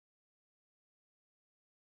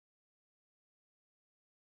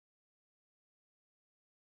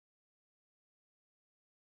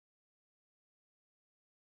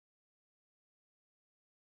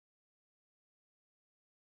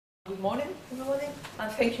Good morning, everybody,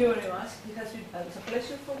 and thank you very much. It has been a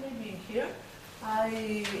pleasure for me being here.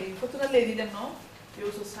 I fortunately didn't know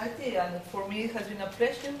your society, and for me it has been a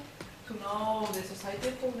pleasure to know the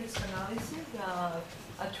Society for Risk Analysis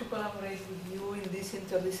and to collaborate with you in this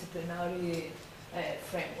interdisciplinary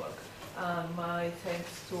framework. And my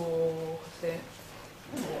thanks to Jose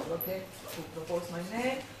who proposed my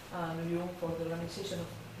name, and you for the organization of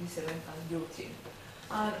this event and your team.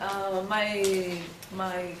 And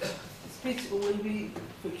my speech will be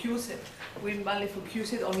mainly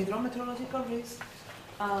focused on hydrometeorological risk,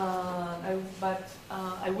 but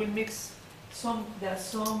I will mix there are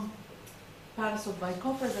some parts of my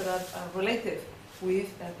conference that are related with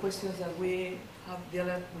questions that we have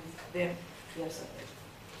dealt with them yesterday.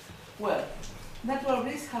 Well, natural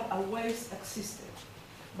risks have always existed,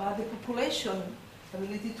 but the population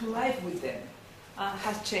ability to live with them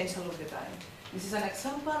has changed all of the time. This is an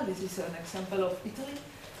example. This is an example of Italy.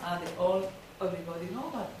 Everybody know,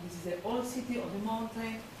 but this is the old city of the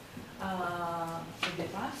mountain in the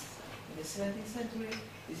past, in the 17th century.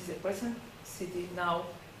 This is the present city now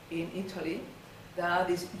in Italy that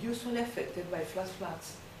is usually affected by flash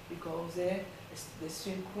floods because the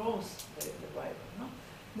stream crosses the river. No?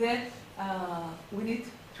 Then we need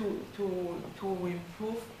to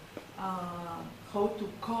improve how to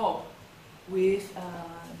cope with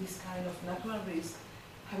this kind of natural risk,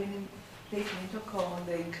 having taken into account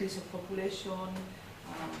the increase of population,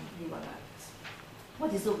 urban areas.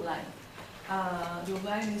 What is the outline? The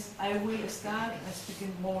outline is, I will start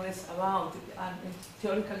speaking more or less about a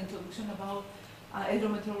theoretical introduction about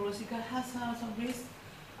hydrometeorological hazards and risks.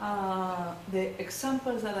 The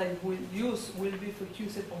examples that I will use will be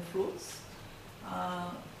focused on floods,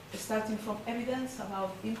 starting from evidence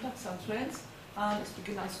about impacts and trends, and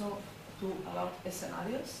speaking also about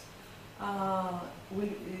scenarios. My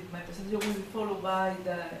presentation will be followed by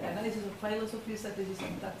the analysis of philosophy, strategies,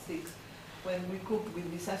 and tactics when we cope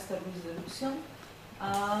with disaster risk reduction,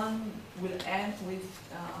 and we'll end with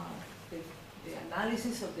the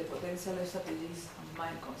analysis of the potential strategies and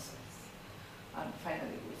main concepts, and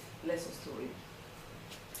finally with lessons to read.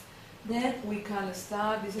 Then we can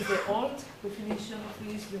start. This is the old definition of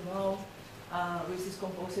risk, risk is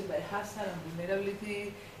composed by hazard and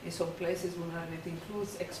vulnerability. In some places, vulnerability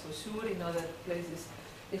includes exposure. In other places,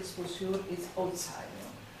 exposure is outside.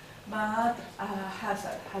 But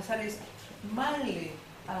hazard is mainly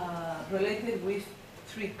related with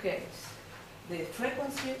three Ks: the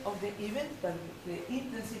frequency of the event, the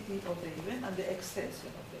intensity of the event, and the extension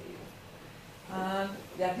of the event. And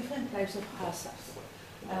there are different types of hazards.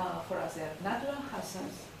 For us, there are natural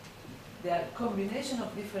hazards. There are a combination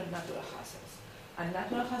of different natural hazards. A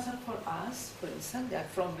natural hazard for us, for instance, they are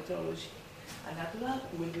from meteorology. A natural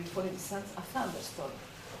will be, for instance, a thunderstorm.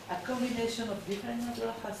 A combination of different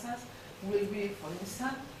natural hazards will be, for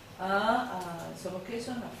instance, in some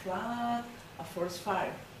occasions, a flood, a forest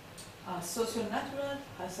fire. Socio-natural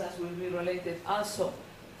hazards will be related also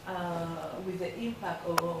with the impact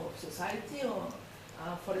of society, or,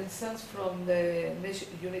 for instance, from the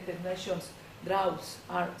United Nations, droughts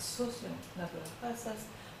are socio-natural hazards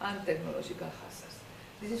and technological hazards.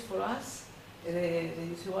 This is for us the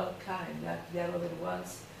usual kind, that there are other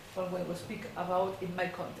ones from when we speak about in my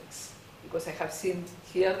context, because I have seen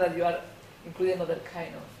here that you are including other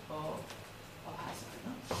kind of hazard.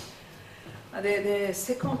 No? The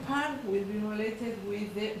second part will be related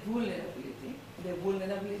with the vulnerability. The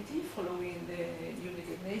vulnerability following the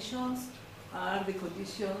United Nations are the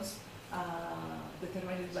conditions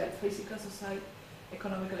determined by physical, social,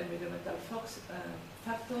 economical, and environmental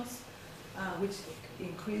factors, which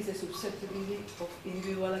increase the susceptibility of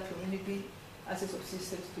individual and community as a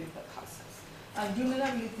subsistence to impact hazards. And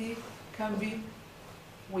vulnerability can be,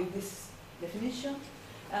 with this definition,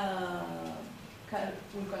 we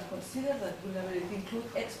can consider that vulnerability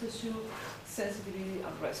includes exposure, sensitivity,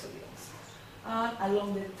 and resilience. And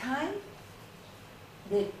along the time,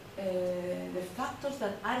 the factors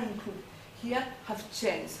that are included here have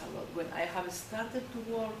changed a lot. When I have started to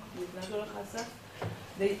work with natural hazards,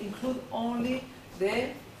 they include only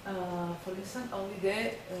for instance, only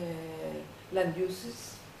the land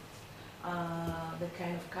uses, the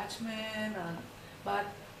kind of catchment, but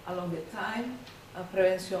along the time,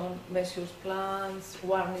 prevention measures, plans,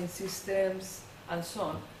 warning systems, and so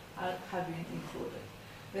on have been included.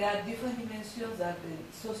 There are different dimensions that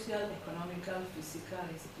the social, economical, physical,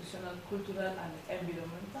 institutional, cultural, and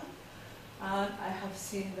environmental. And I have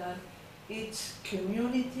seen that each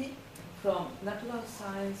community from natural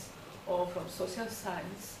science or from social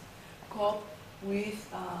science cope with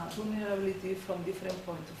vulnerability from different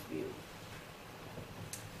points of view.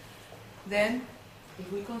 Then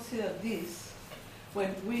if we consider this,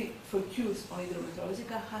 when we focus on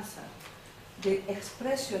hydrometeorological hazard, the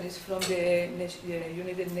expression is from the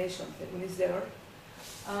United Nations, the UNICEF.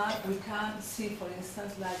 We can see, for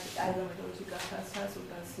instance, like hydrometeorological hazards, we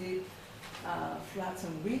can see floods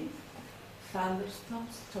and wind,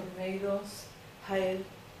 thunderstorms, tornadoes, hail.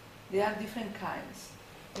 There are different kinds.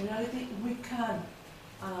 In reality, we can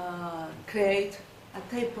create a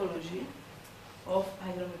typology of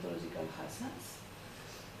hydrometeorological hazards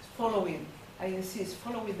following, I insist,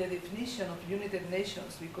 following the definition of United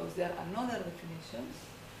Nations, because there are another definitions.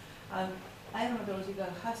 And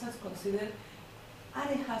hydrometeorological hazards consider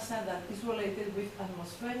any hazard that is related with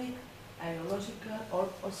atmospheric, hydrological, or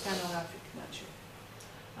oceanographic nature.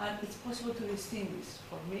 And it's possible to distinguish,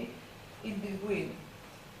 for me, in between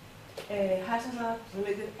hazards that are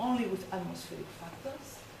related only with atmospheric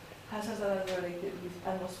factors, hazards that are related with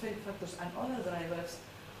atmospheric factors and other drivers,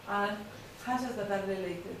 and hazards that are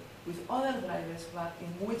related with other drivers, but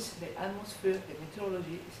in which the atmosphere, the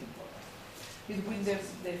meteorology is important. Between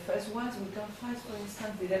the first ones, we can find, for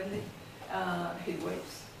instance, directly heat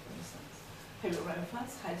waves, for instance, heavy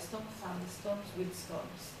rainfalls, high storms, thunderstorms,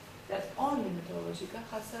 windstorms. That's only meteorological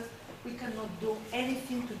hazards. We cannot do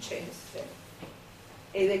anything to change them.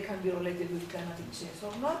 They can be related with climatic change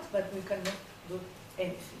or not, but we cannot do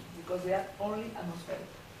anything because they are only atmospheric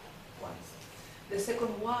ones. The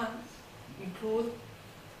second one include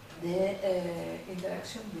the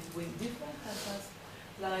interaction between different hazards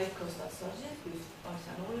like coastal surges with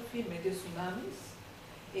oceanography, meteor tsunamis.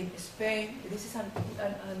 In Spain, this is a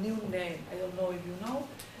new name, I don't know if you know,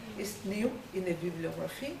 it's new in the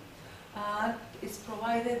bibliography, and it's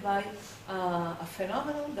provided by a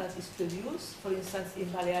phenomenon that is produced, for instance, in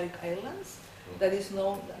Balearic Islands, that is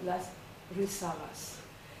known as risalas.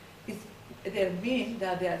 They mean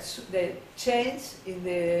that the change in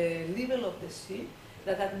the level of the sea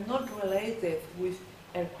that are not related with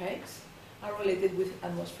earthquakes are related with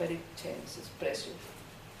atmospheric changes, pressure.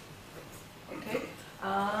 Okay?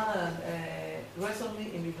 And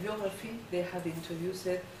recently in bibliography they have introduced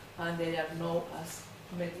it and they are known as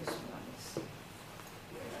meteor tsunamis.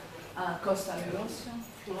 Coastal erosion,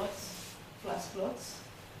 floods, flash floods,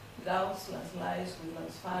 droughts, landslides,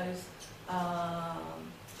 woodland fires,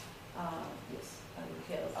 yes, and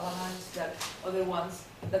hail avalanche, that other ones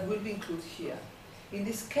that will be included here. In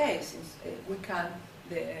this case,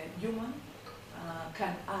 the human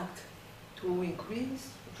can act to increase,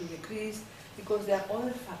 to decrease, because there are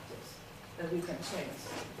other factors that we can change.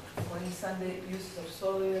 For instance, the use of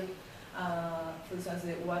soil, for instance,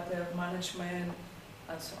 the water management,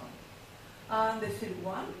 and so on. And the third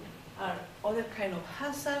one are other kind of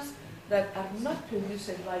hazards that are not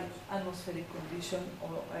produced by atmospheric conditions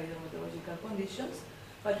or hydrometeorological conditions,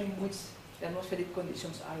 but in which the atmospheric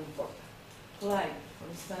conditions are important. Like, for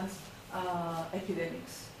instance,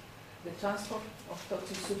 epidemics, the transport of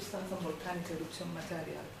toxic substance and volcanic eruption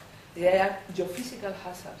material. They are geophysical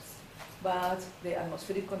hazards, but the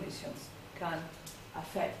atmospheric conditions can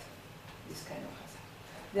affect this kind of hazard.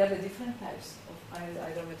 There are the different types of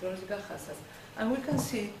hydrometeorological hazards, and we can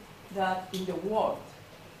see that in the world,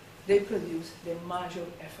 they produce the major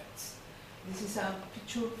effects. This is a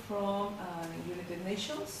picture from United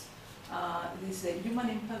Nations. This is the human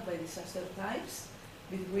impact by disaster types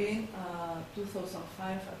between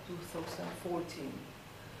 2005 and 2014.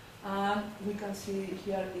 And we can see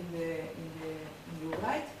here in the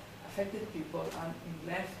right, affected people, and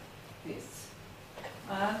in left, this.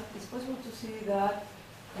 And it's possible to see that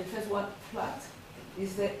the first one, flood,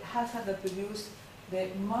 is the hazard that produced the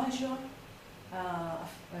major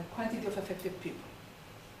quantity of affected people.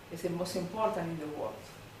 It's the most important in the world.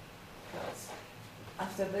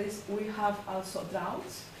 After this, we have also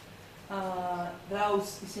droughts.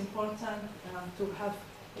 Droughts is important to have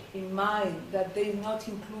in mind that they not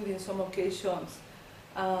include in some occasions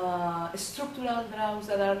structural droughts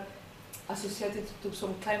that are associated to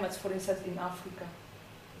some climates, for instance, in Africa.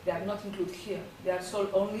 They are not included here. They are sold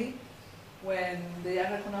only when they are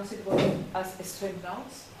recognizable as extreme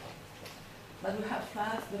droughts. But we have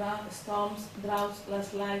floods, droughts, storms, droughts,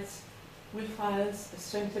 landslides, wildfires,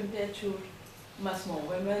 extreme temperature, mass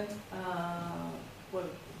movement. Well,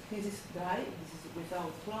 this is dry, this is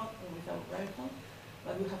without flood and without rainfall,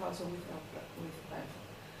 but we have also with rainfall.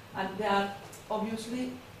 And there are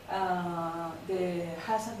obviously the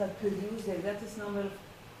hazard that produce the greatest number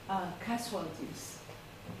of casualties,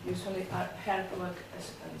 usually are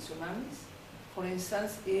earthquakes and tsunamis. For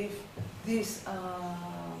instance, if this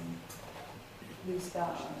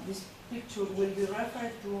picture will be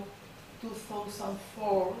referred to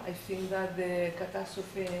 2004, I think that the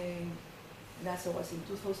catastrophe in NASA was in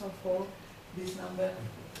 2004, this number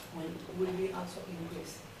will be also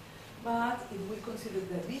increased. But if we consider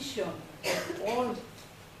the addition of all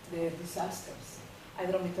the disasters,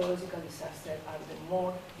 hydrometeorological disasters are the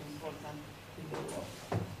more important in the world.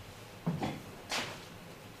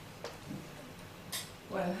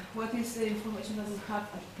 Well, what is the information that we have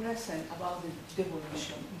at present about the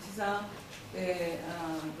evolution? This is the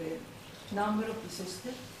number of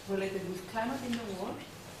disasters related with climate in the world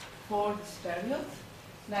for this period,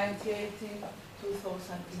 1918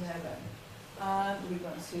 2011. And we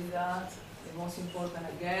can see that the most important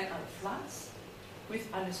again are floods with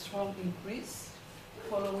a strong increase,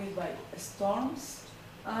 followed by storms,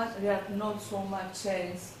 and there are not so much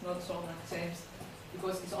change,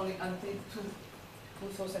 because it's only until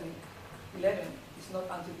 2011, it's not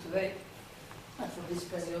until today, and for this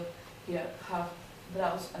period here have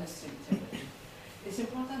droughts and extreme temperature. It's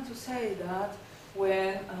important to say that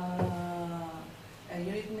when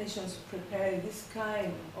United Nations prepare this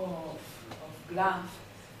kind of graph,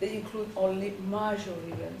 they include only major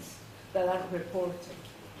events that are reported.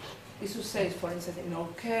 This to say, for instance, in our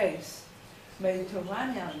case,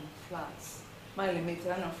 Mediterranean floods, mainly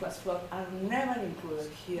Mediterranean floods are never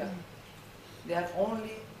included here. They are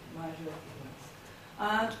only major events.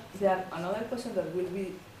 And there another question that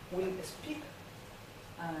we'll speak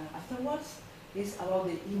afterwards is about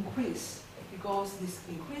the increase, because this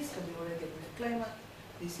increase can be related with climate,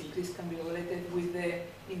 this increase can be related with the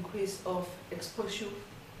increase of exposure,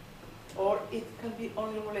 or it can be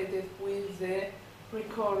only related with the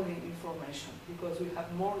recording information, because we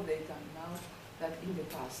have more data now than in the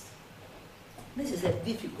past. This is a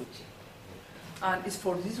difficulty. And it's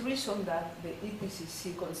for this reason that the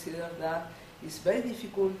IPCC considers that it's very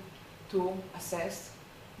difficult to assess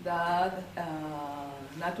that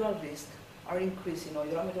natural risks are increasing, or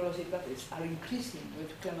hydrometeorological risks are increasing due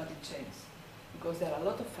to climatic change, because there are a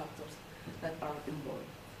lot of factors that are involved.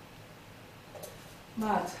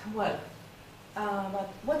 But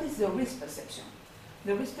what is the risk perception?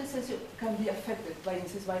 The risk perception can be affected, by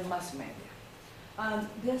instance, by mass media. And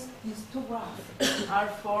these two graphs are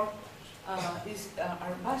are based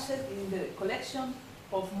in the collection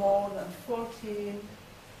of more than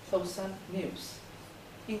 14,000 news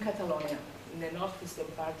in Catalonia, in the northeastern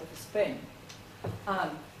part of Spain.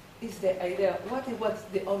 And is the idea, what's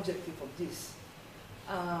the objective of this?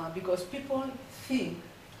 Because people think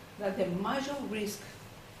that the major risk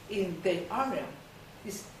in their area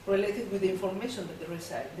is related with the information that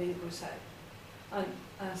they reside. And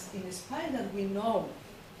as in Spain that we know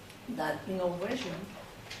that in our region,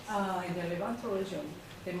 in the Levante region,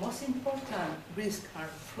 the most important risks are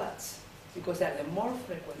floods, because they are the more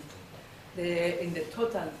frequent. In the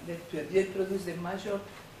total, they produce the major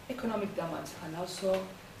economic damage and also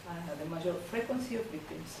the major frequency of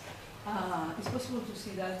victims. It's possible to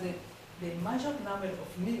see that the major number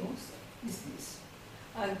of news is this.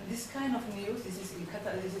 And this kind of news, this is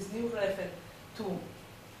new referred to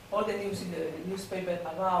all the news in the newspaper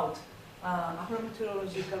about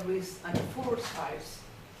hydrometeorological risks and forest fires.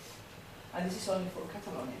 And this is only for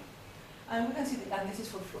Catalonia. And we can see, and this is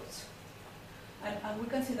for floods. And we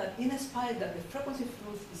can see that in spite that the frequency of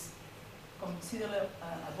floods is considerably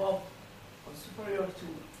above or superior to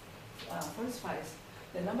forest fires,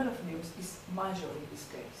 the number of news is major in this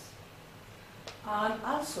case. And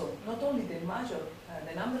also, not only the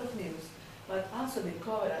number of news, but also the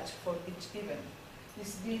coverage for each event.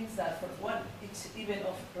 This means that for each event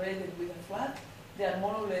related with a flood, there are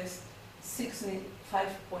more or less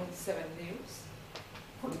 5.7 news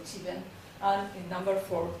for each event, and in number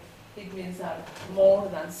 4, it means that more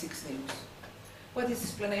than 6 news. What is the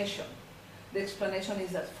explanation? The explanation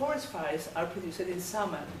is that forest fires are produced in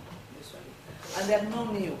summer, usually, and there are no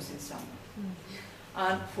news in summer.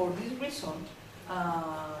 And for this reason,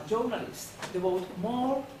 journalists devote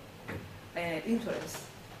more interest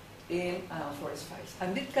in forest fires.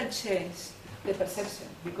 And it can change the perception,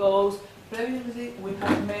 because previously we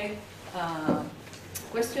have made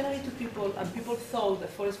questionnaire to people, and people thought that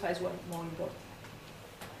forest fires were more important.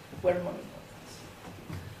 But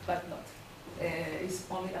not. It's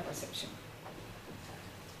only a perception.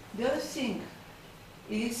 The other thing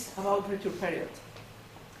is about return period.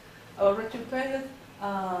 Our return period,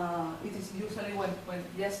 it is usually when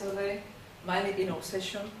yesterday, mainly in our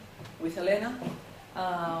session with Elena,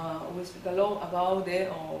 we speak a lot about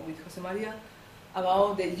with Jose Maria,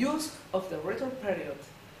 about the use of the return period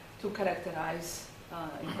to characterize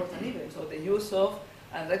important events, or the use of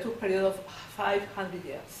a return period of 500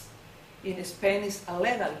 years. In Spain, it's a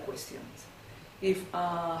legal question. If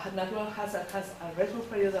a natural hazard has a return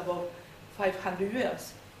period above 500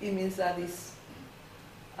 years, it means that there is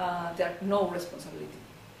no responsibility.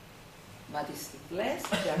 but it's less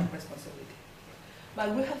their responsibility.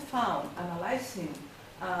 But we have found, analyzing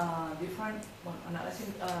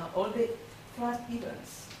all the flood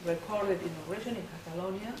events recorded in the region in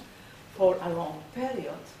Catalonia for a long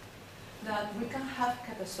period, that we can have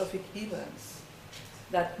catastrophic events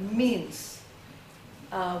that means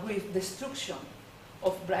with destruction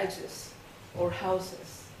of bridges or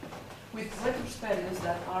houses, with retrus periods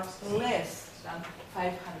that are less than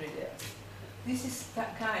 500 years. This is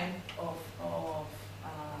that kind of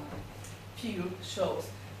figure shows.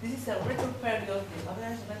 This is a retro period, the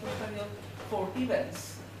average retro period for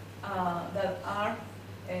events that are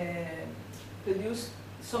produce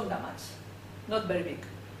some damage, not very big.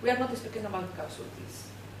 We are not speaking about casualties,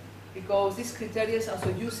 because these criteria are also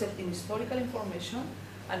used in historical information,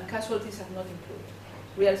 and casualties are not included.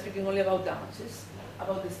 We are speaking only about damages,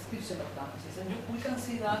 about the description of damages. And we can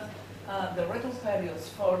see that the retro periods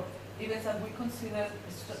for events that we consider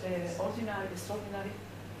ordinary, extraordinary,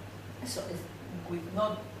 so with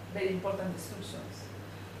not very important destructions,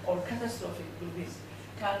 or catastrophic will be,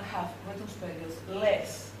 can have retro periods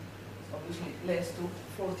less, obviously less to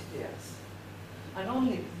 40 years. And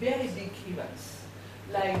only very big events,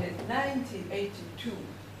 like the 1982,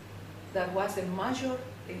 that was a major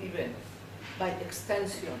event by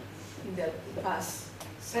extension in the past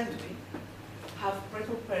century, have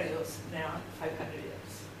retro periods near 500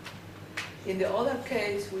 years. In the other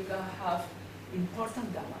case, we can have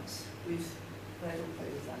important damage with retro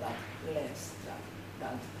periods that are less than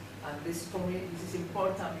that. And this, for me, this is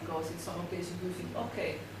important because in some cases you think,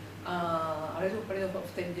 okay, a retro period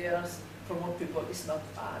of 10 years for more people is not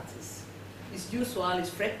bad. It's usual, it's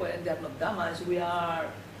frequent, they are not damaged. We are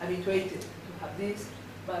habituated to have this,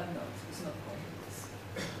 but no, it's not common.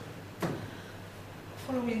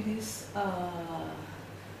 Following this,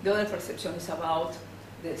 the other perception is about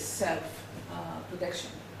the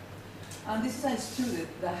self-protection. And this is a study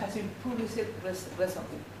that has been published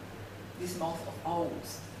recently, this month of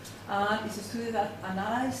August. And it's a study that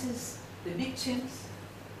analyzes the victims.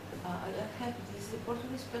 I don't have, is the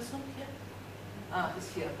Portuguese person here? It's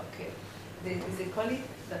here, okay. It's a colleague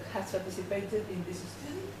that has participated in this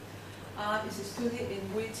study. It's a study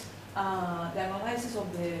in which the analysis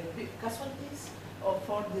of the casualties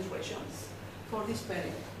for these regions, for this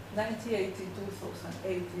period, 1980,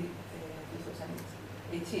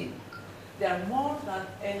 2018. There are more than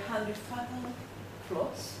 100 fatal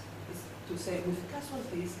floods, to say, with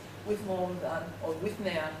casualties, with more than, or with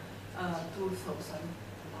near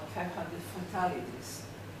 2,500 fatalities.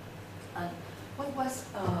 And what was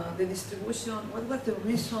the distribution, what was the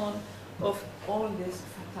reason of all these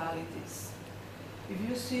fatalities? If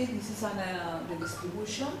you see, this is the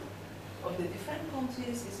distribution of the different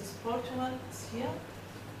countries. This is Portugal, it's here.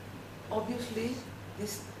 Obviously,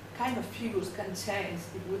 this kind of figures can change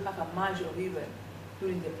if we have a major event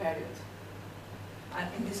during the period. And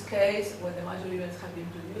in this case, when the major events have been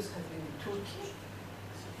produced, has been in Turkey.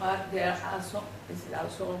 But there are also, it's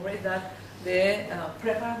also read that the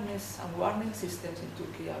preparedness and warning systems in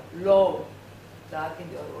Turkey are lower than in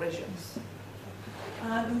the other regions.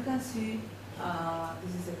 And you can see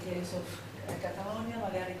this is the case of Catalonia,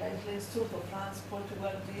 Balearic Islands, south of France,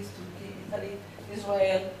 Portugal, Greece, Turkey, Italy,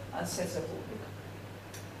 Israel, and Czech Republic.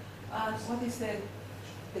 And what is the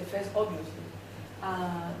first? Obviously,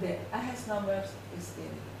 the highest numbers is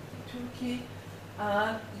in Turkey,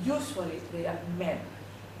 and usually they are men.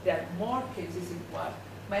 There are more cases in what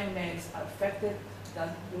men are affected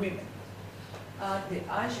than women. The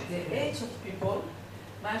age of people,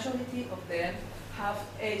 majority of them have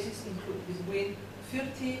ages included between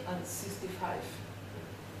 30 and 65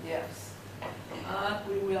 years. And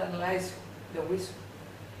we will analyze the reason.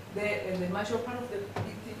 The major part of the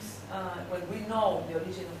victims, when we know the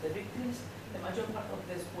origin of the victims, the major part of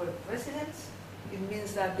them were residents. It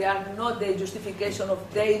means that they are not the justification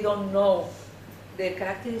of they don't know the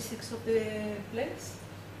characteristics of the place.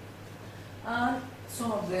 And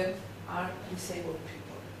some of them are disabled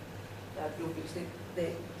people that obviously,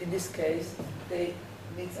 in this case, they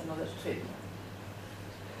need another treatment.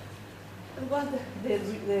 And what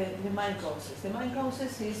the main causes? The main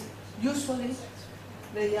causes is usually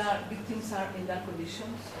victims are in dark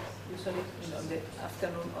conditions, usually in the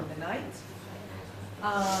afternoon or the night.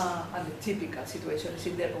 And the typical situation is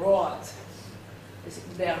in the road.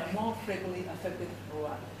 They are more frequently affected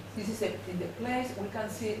road. This is in the place we can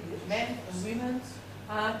see the men and women,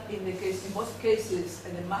 and in most cases,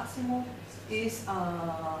 the maximum is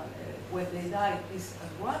when they die is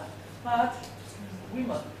at work, but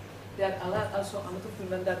women. There are also a lot of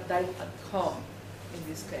women that died at home in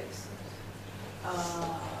this case,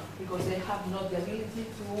 because they have not the ability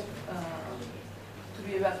to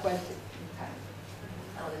be evacuated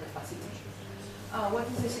another capacity. What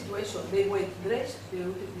is the situation? They were dredged,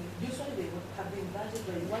 usually they would have been dredged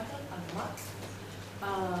by water and mud,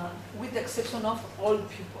 with the exception of old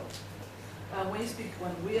people. When we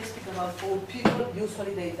speak about old people,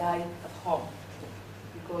 usually they die at home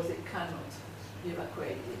because they cannot be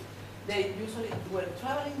evacuated. They usually were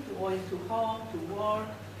traveling to go into home, to work,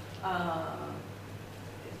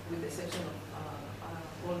 with the exception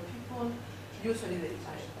of old people. Usually they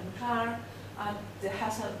die in car, and the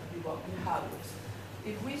hazard in houses.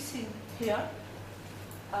 If we see here,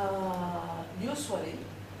 usually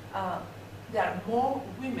there are more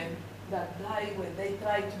women that die when they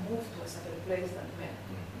try to move to a certain place than men.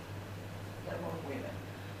 There are more women.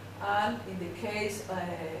 And in the case,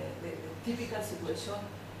 the typical situation,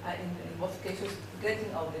 in both cases,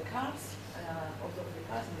 getting out of the cars,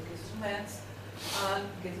 in the case of men, and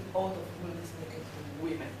getting out of buildings in the case of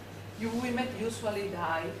women. Women usually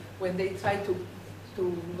die when they try to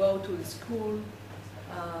go to the school,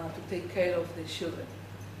 to take care of the children,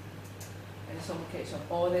 in some occasion,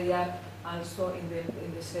 or they are also in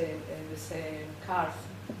the same car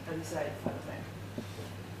that is right for them.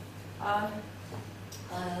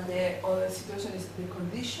 And the other situation is the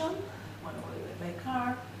condition, one of the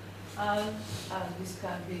car, and this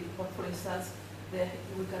can be, for instance,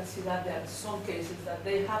 we can see that there are some cases that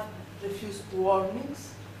they have refused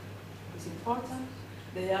warnings. It's important.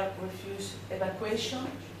 They are refused evacuation,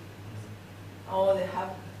 or they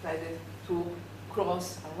have tried to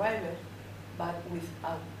cross a river, but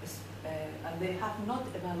without, and they have not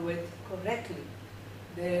evaluated correctly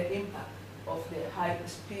the impact of the high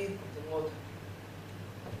speed of the water,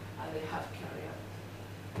 and they have carried out.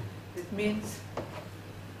 It means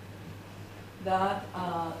that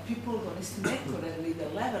people don't estimate correctly the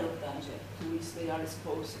level of danger to which they are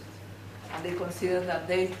exposed. And they consider that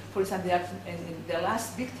for example, the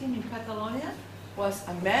last victim in Catalonia was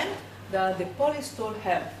a man that the police told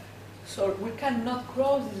him, so we cannot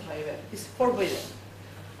cross this river, it's forbidden.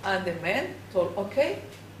 And the man told, okay,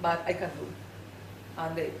 but I can do it.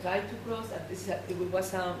 And they tried to cross, and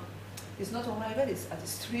it's not a river, it's a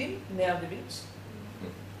stream near the beach.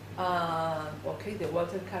 Okay, the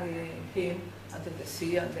water carried him until the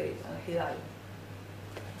sea, and he died.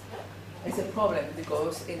 It's a problem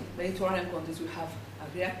because in Mediterranean countries we have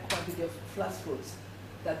a great quantity of flash floods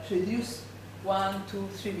that produce 1, 2,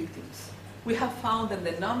 3 victims. We have found that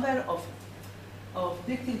the number of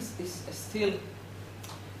victims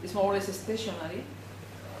is more or less stationary,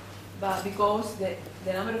 but because the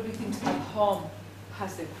number of victims at home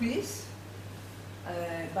has decreased,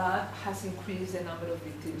 but has increased the number of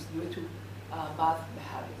victims due to bad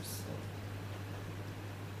behaviors.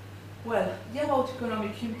 Well, about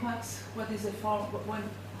economic impacts, what is the form,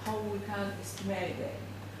 how we can estimate them?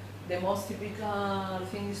 The most typical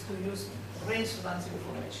thing is to use range redundancy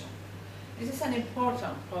information. This is an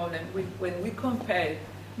important problem when we compare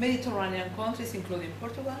Mediterranean countries, including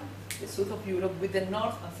Portugal, the south of Europe, with the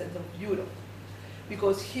north and center of Europe.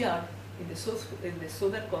 Because here, in the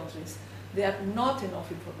southern countries, there are not enough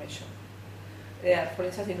information. For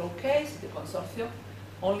instance, in our case, the consortium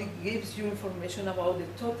only gives you information about the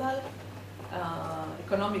total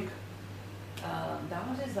economic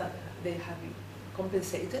damages that they have been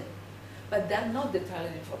compensated, but they're not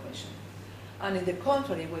detailed information. And in the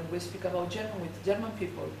contrary, when we speak about German with German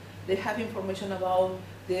people, they have information about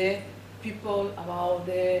the people, about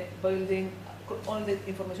the building, all the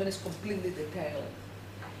information is completely detailed.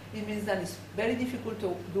 It means that it's very difficult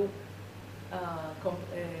to do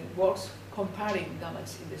works comparing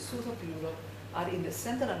damage in the south of Europe and in the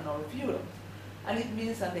center and north of Europe. And it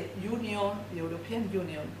means that the European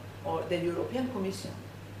Union, or the European Commission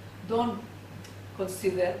don't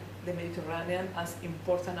consider the Mediterranean as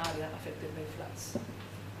important area affected by floods.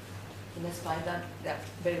 And despite that, they are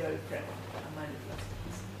very, very prevalent and many floods.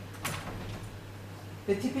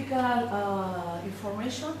 The typical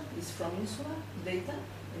information is from insular data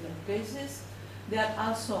in many cases. There are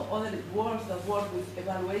also other works that work with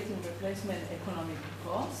evaluating replacement economic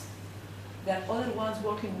costs. There are other ones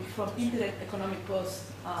working from indirect economic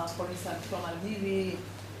costs, for instance, from a levy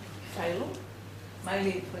failure.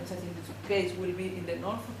 Mainly, for instance, in this case, will be in the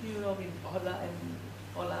north of Europe, in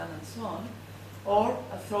Holland, and so on, or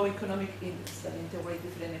through economic index that integrate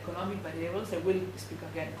different economic variables. I will speak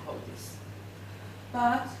again about this.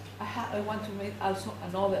 But I want to make also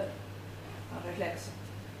another reflection.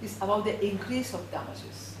 It's about the increase of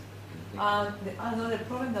damages. And another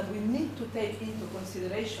problem that we need to take into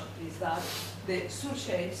consideration is that the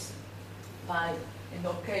surcharge in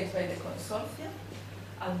our case, by the consortium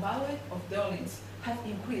and value of buildings have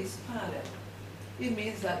increased parallel. It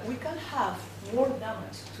means that we can have more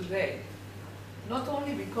damage today not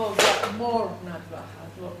only because there are more natural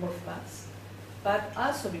hazards, more floods, but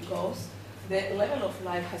also because the level of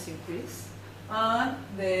life has increased and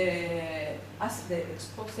the assets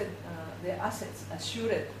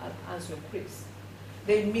assured have also increased.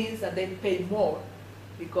 That means that they pay more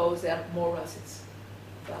because there are more assets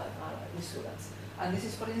that are insurance. And this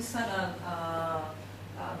is, for instance, a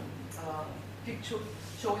picture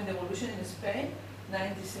showing the evolution in Spain,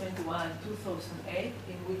 1971, 2008,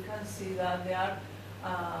 and we can see that there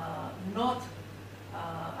are not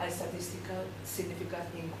a statistical significant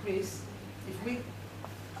increase if we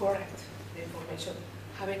correct the information,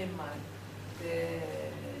 having in mind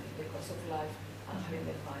the cost of life and having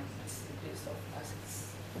in mind the increase of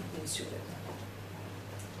assets insured.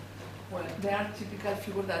 Well, there are typical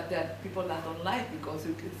figures that people don't like because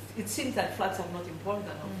it seems that floods are not important,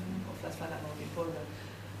 or floods are not important.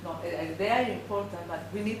 No, they are important, but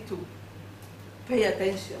we need to pay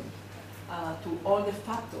attention to all the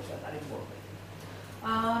factors that are involved.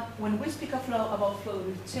 When we speak about flood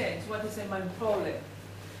risk change, what is the main problem?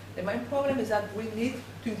 The main problem is that we need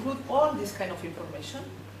to include all this kind of information.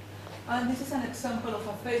 And this is an example of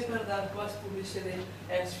a paper that was published in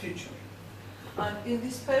Earth's Future. And in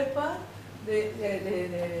this paper, the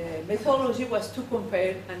methodology was to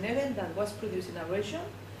compare an event that was produced in a region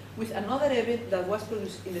with another event that was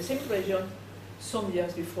produced in the same region some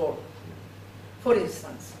years before. For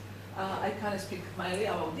instance, I can speak mainly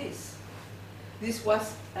about this. This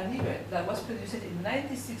was an event that was produced in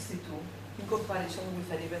 1962 in comparison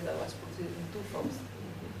with an event that was produced in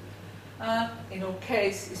 2000. In our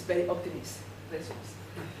case, it's very optimistic,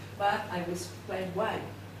 but I will explain why.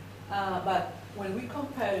 But when we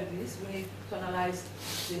compare this, we need to analyze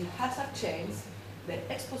the hazard change, the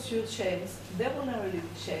exposure change, the vulnerability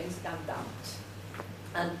change, and damage.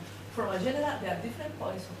 And from a general, there are different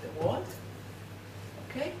points of the world,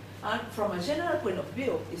 okay? And from a general point of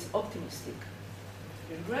view, it's optimistic.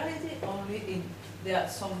 In reality, there are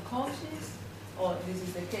some countries, or this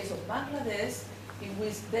is the case of Bangladesh, in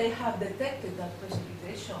which they have detected that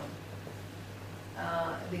precipitation,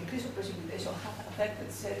 the increase of precipitation has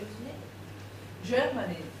affected seriously.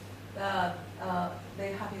 Germany,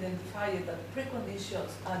 they have identified that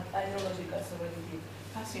preconditions and hydrological severity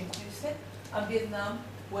has increased, and Vietnam,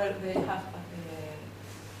 where they have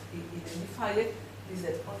identified is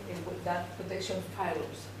that protection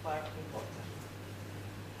failures are important.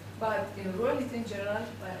 But in reality, in general,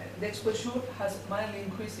 the exposure has mainly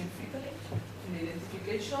increased in Italy, in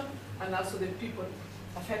identification, and also the people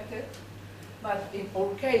affected. But in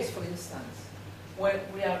our case, for instance, where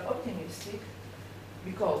we are optimistic,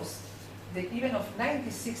 because the event of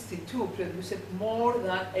 1962 produced more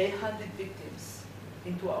than 800 victims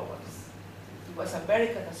in 2 hours. It was a very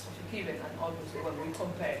catastrophic event, and obviously when we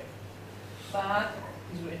compare. But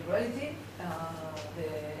in reality,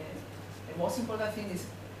 the most important thing is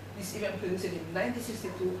this event produced in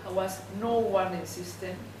 1962 was no warning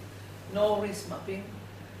system, no risk mapping.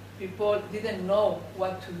 People didn't know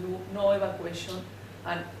what to do, no evacuation,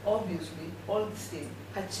 and obviously all these things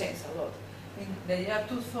had changed a lot. In the year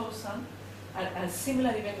 2000, a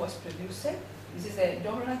similar event was produced. This is a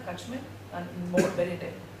general catchment and more very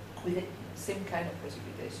with the same kind of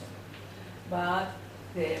precipitation. But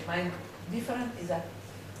the main difference is that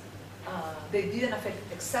they didn't affect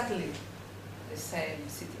exactly the same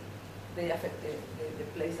city. They affected the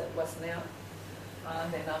place that was near,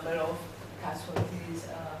 and the number of casualties,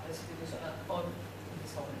 precipitation, and all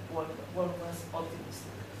this world was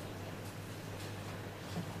optimistic.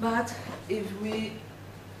 But if we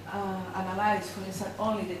analyze, for instance,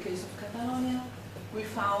 only the case of Catalonia, we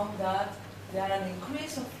found that there are an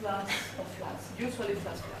increase of floods, usually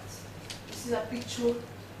floods. This is a picture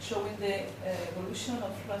showing the evolution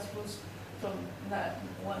of floods from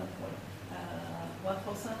 1900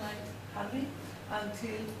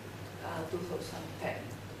 until 2010.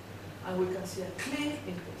 And we can see a clear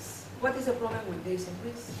increase. What is the problem with this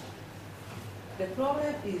increase? The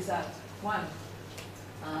problem is that, one,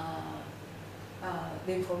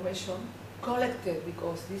 the information collected,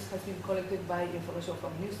 because this has been collected by information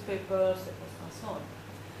from newspapers and so on,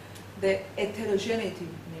 the heterogeneity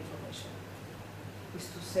in information is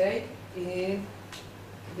to say, in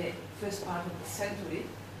the first part of the century,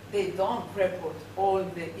 they don't report all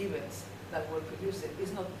the events that were produced.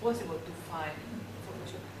 It's not possible to find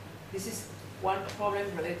information. This is one problem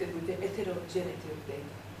related with the heterogeneity of data.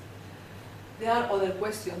 There are other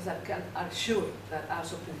questions that are sure that are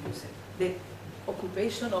also produced. The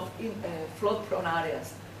occupation of flood-prone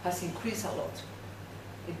areas has increased a lot.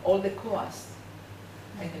 In all the coasts,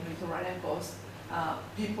 in the Mediterranean coast,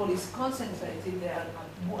 people is concentrating there,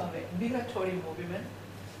 a migratory movement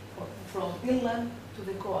from inland to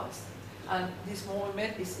the coast. And this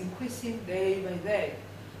movement is increasing day by day.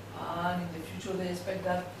 And in the future they expect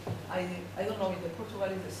that, I don't know if the Portugal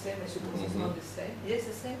is the same, I suppose it's not the same. Yes,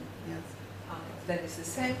 the same? Yes. Then it's the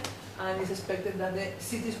same, and it's expected that the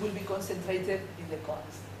cities will be concentrated in the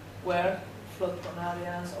coast, where flood-prone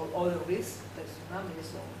areas or other risks, like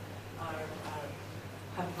tsunamis,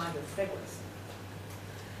 have minor frequency.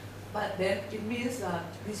 But then it means that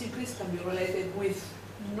this increase can be related with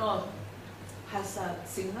not hazard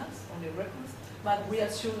signals, only records, but we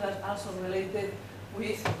are sure that also related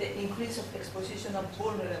with the increase of exposition and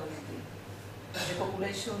vulnerability. The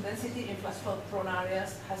population density in flood-prone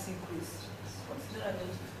areas has increased considerably.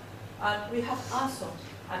 And we have also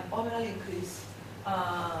an overall increase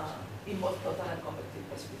in both total and convective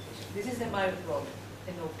precipitation. This is the main problem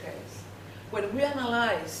in our case. When we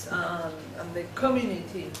analyze, and the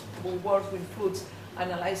community who works with floods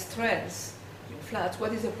analyze trends in floods,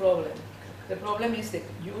 what is the problem? The problem is the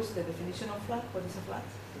definition of flood. What is a flood?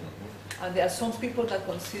 And there are some people that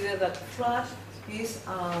consider that flood is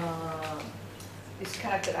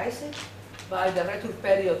characterized by the return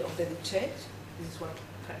period of the discharge. This is one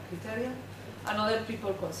criteria. And other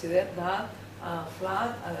people consider that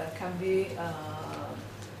flood can be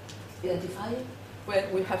identified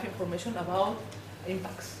when we have information about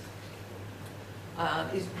impacts.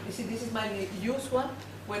 You see, this is my usual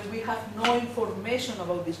when we have no information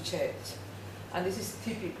about discharge. And this is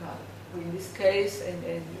typical. In this case,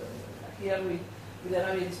 and here with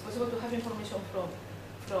Arabia, it's possible to have information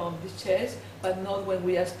from discharge, but not when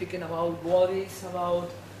we are speaking about bodies,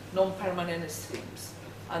 about non-permanent streams.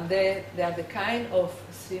 And they are the kind of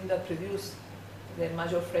stream that produce the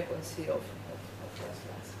major frequency of flash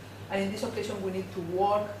floods. And in this occasion, we need to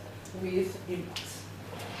work with impacts.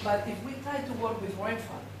 But if we try to work with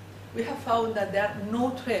rainfall, we have found that there are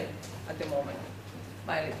no trend at the moment.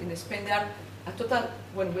 In Spain, there are a total,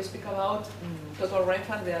 when we speak about total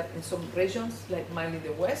rainfall, there are in some regions, like mainly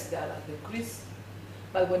the west, there are a decrease.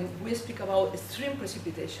 But when we speak about extreme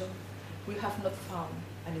precipitation, we have not found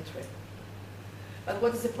any trend. But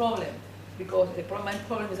what is the problem? Because the main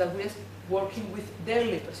problem is that we are working with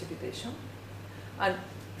daily precipitation, and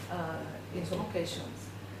in some occasions,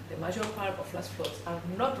 the major part of flash floods are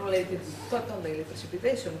not related with total daily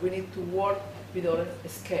precipitation. We need to work with other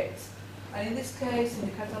scales. And in this case, in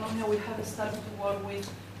Catalonia, we have started to work with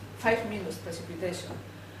 5 minutes precipitation.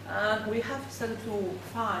 And we have started to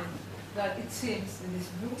find that it seems in this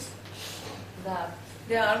blue that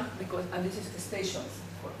there are, and this is the stations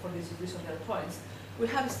for distribution of their points, we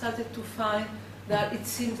have started to find that it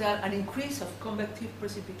seems that an increase of convective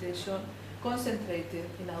precipitation concentrated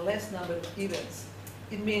in a less number of events.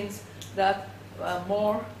 It means that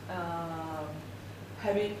more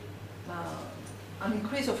heavy, an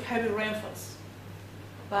increase of heavy rainfalls,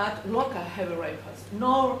 but local heavy rainfalls.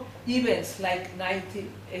 No events like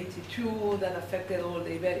 1982 that affected all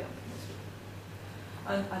the Iberian Peninsula.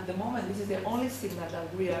 And at the moment, this is the only signal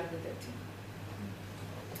that we are detecting.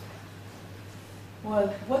 Well,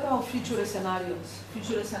 what about future scenarios?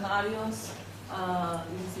 Future scenarios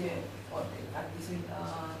is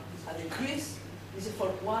a decrease. This is for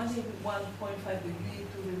 1.5 degrees,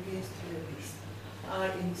 2 degrees, 3 degrees.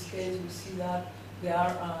 In this case, we see that there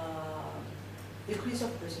are decrease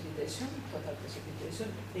of precipitation, total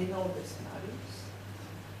precipitation in all the scenarios,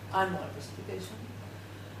 annual precipitation.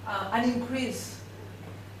 An increase,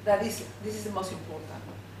 this is the most important,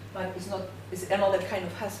 but it's another kind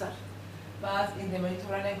of hazard. But in the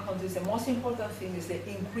Mediterranean countries, the most important thing is the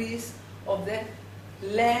increase of the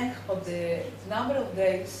length of the number of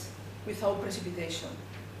days without precipitation.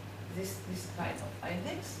 This kind of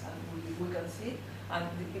findings, and we can see, and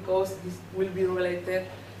because this will be related,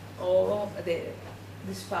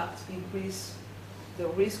 these facts increase the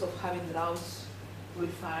risk of having droughts,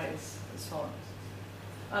 wildfires, and so on.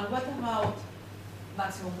 And what about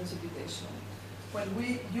maximum precipitation? When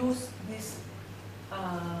we use this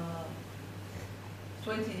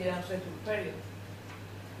 20-year return period,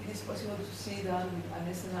 it is possible to see that with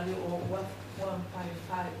a scenario of 1.5,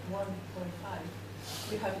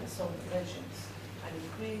 we have in some regions an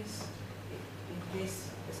increase. In this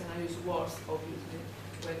scenario is worse, obviously,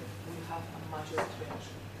 when we have a major trend.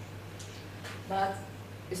 But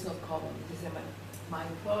it's not common. It is my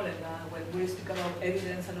problem. When we speak about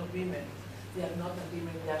evidence and agreement, they are not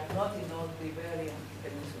agreement. They are not in all the Iberian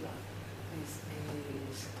Peninsula. This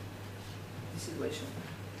situation.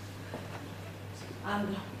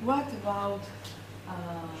 And what about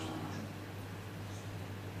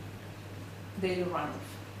daily runoff?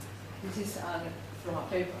 This is from a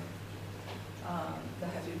paper that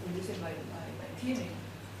has been produced by teaming,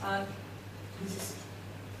 and this is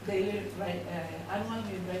daily annual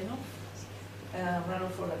mean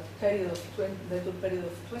runoff for a period of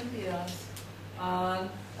 20 years, and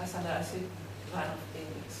as an acid runoff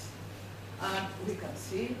index. And we can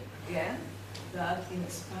see again that in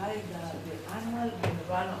spite that the annual mean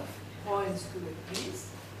runoff points to decrease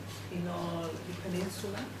in all the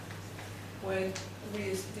peninsula, when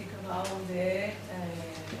we speak about the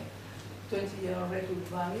 20-year record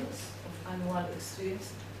values of annual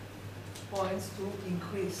extremes, points to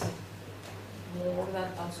increase more than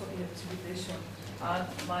also in the precipitation, and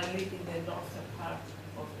mainly in the northern part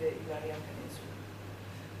of the Iberian Peninsula.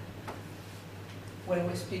 When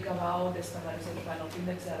we speak about the standardized runoff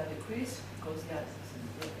index, there are a decrease, because that in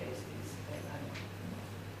the case is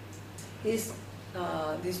annual.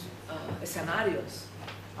 These scenarios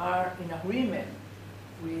are in agreement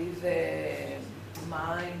with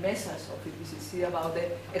my message of IPCC about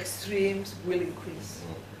the extremes will increase.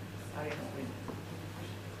 Are in agreement.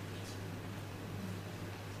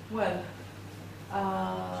 Well,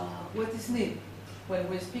 what is needed? When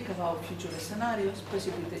we speak about future scenarios,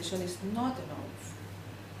 precipitation is not enough.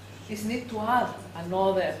 It's need to add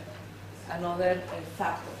another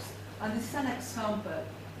factors. And this is an example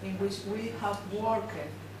in which we have worked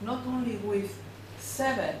not only with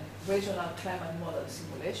 7 regional climate model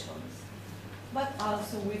simulations, but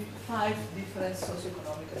also with 5 different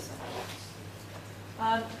socioeconomic scenarios.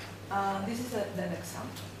 And this is an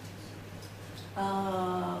example.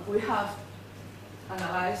 We have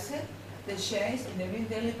analyzed the change in the mean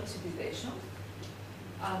daily precipitation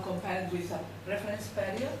compared with a reference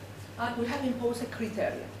period, and we have imposed a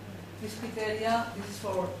criteria. This criteria, this is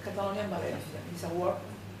for Catalonia and Valencia. It's a work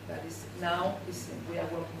that is now, we are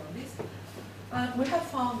working on this. And we have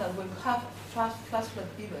found that when we have flash flood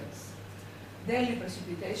events, daily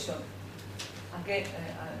precipitation, again,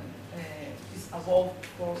 is above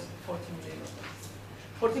 40 millimeters.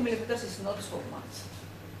 40 millimeters is not so much.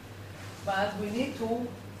 But we need to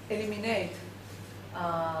eliminate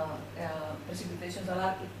precipitations that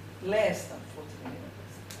are less than 40 millimeters.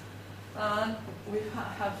 And we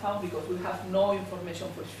have found, because we have no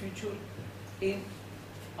information for future in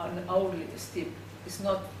an hourly steep, it's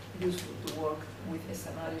not useful to work with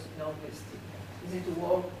scenarios in hourly steep. We need to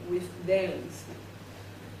work with daily steep.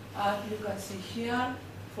 And you can see here,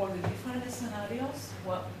 for the different scenarios,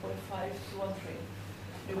 1.5, 2, and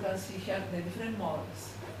 3, you can see here the different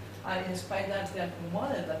models. And in spite that there are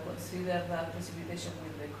models that consider that precipitation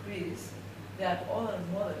will decrease, there are other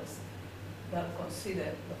models that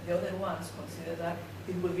consider, the other ones consider that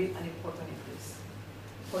it will be an important increase.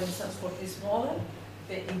 For instance, for this model,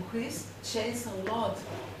 the increase changes a lot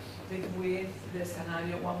between the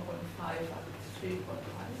scenario 1.5 and 3.5,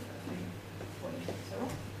 3.0.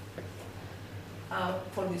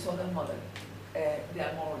 For this other model, they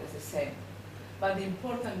are more or less the same. But the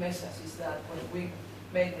important message is that when we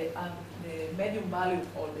made the medium value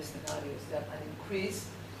of all the scenarios, that an increase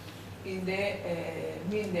in the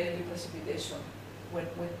mean daily precipitation when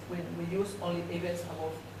we use only events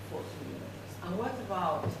above 40 millimeters. And what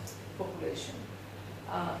about population?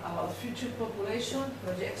 About future population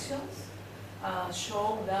projections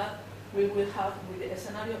show that we will have, with the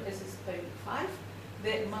scenario SSP5,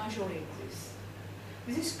 the major increase.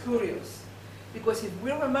 This is curious, because if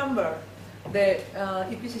we remember the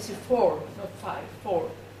IPCC 4, not 5,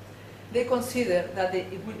 4, they consider that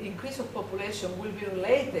the increase of population will be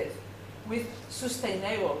related with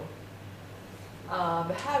sustainable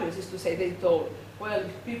behaviors. Is to say, they told, well,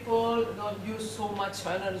 if people don't use so much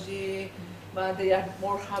energy, but they are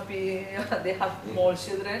more happy, they have more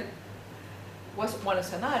children. Was one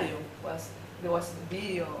scenario, there was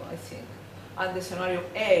B, I think. And the scenario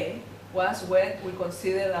A was when we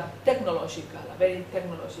consider a very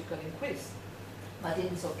technological increase. But in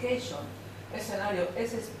this occasion, a scenario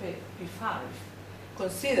SSP5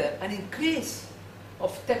 consider an increase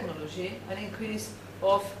of technology, an increase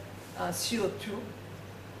of CO2,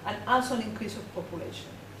 and also an increase of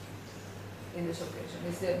population in this occasion.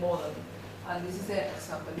 It's the model. And this is the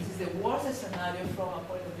example. This is the worst scenario from a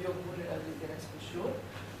point of view of vulnerability and exposure.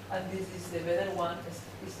 And this is the better one. Is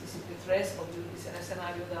the rest of this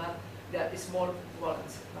scenario that there is more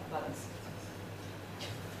balance.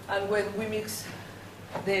 And when we mix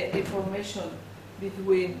the information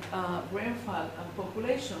between rainfall and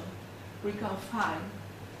population, we can find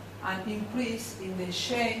an increase in the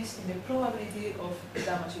change in the probability of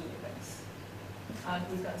damaging events. And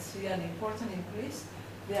we can see an important increase.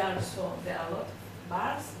 There are a lot of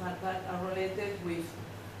bars that are related with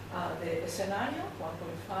the scenario,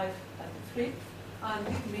 1.5 and 3. And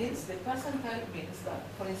it means, the percentile means that,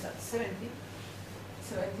 for instance,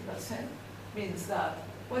 70% means that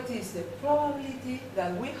what is the probability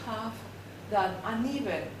that we have that an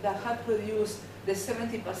event that had produced the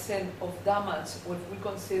 70% of damage, what we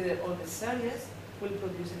consider all the series, will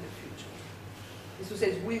produce in the future. This to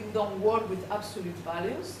say, we don't work with absolute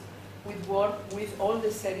values, we work with all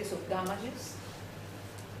the series of damages,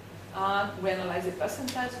 and we analyze the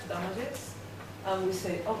percentage of damages, and we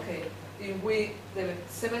say, okay, if we, the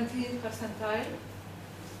 17th percentile,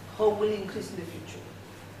 how will it increase in the future?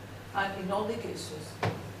 And in all the cases,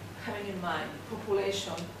 having in mind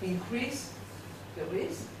population increase the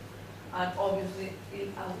risk, and obviously it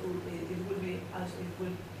will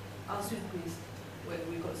also increase when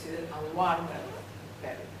we consider a warmer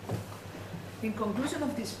period. In conclusion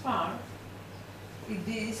of this part, it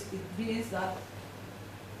means that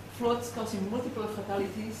floods causing multiple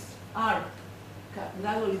fatalities are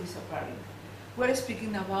gradually disappearing. We're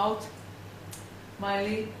speaking about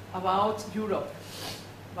mainly about Europe,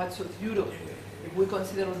 much of Europe. If we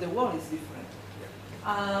consider the world is different.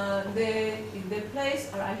 And in the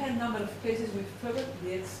place are a high number of cases with fewer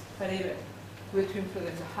deaths per event, with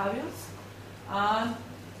influenza habits, and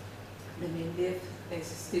the mean death is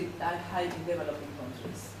still high in developing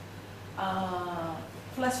countries.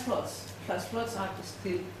 Flash floods are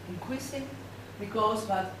still increasing because,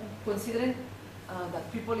 but considering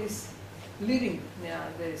that people is living near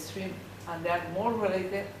the stream and they are more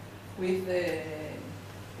related with the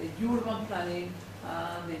urban planning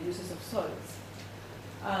and the uses of soils.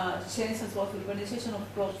 Change as well as urbanization of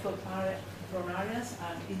flood-prone areas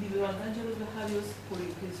and individual dangerous behaviors could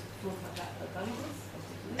increase flood fatalities.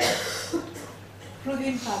 Flood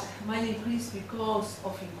impact might increase because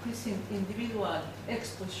of increasing individual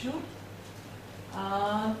exposure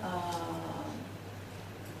and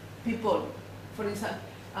people, for example,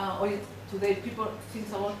 today people think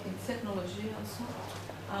about in technology also,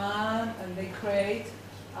 and they create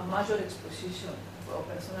a major exposition or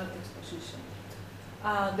personal exposition.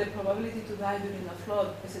 The probability to die during a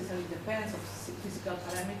flood essentially depends on physical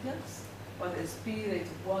parameters, what the speed, rate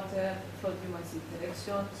of water, flood humans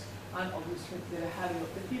interactions, and obviously the behavior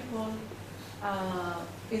of the people.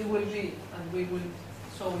 It will be, and we will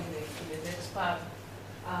show in the next part,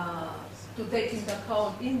 to take into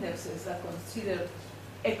account indexes that consider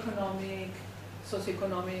economic,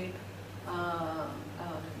 socioeconomic,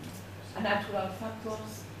 and natural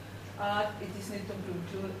factors. It is needed to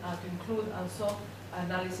include also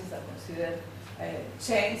analysis that consider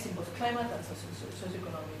change in both climate and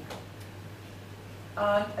socioeconomic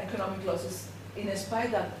and economic losses. In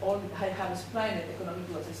spite that all I have explained, economic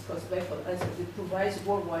losses caused by flood to rise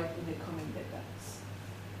worldwide in the coming decades.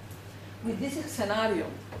 With this scenario,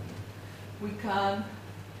 we can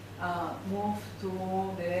move to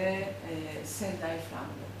the Sendai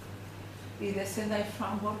framework. In the Sendai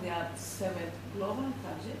framework, there are 7 global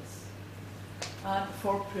targets and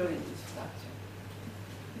 4 priorities for action.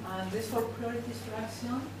 And these 4 priorities for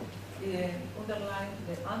action underline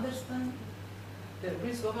the understand the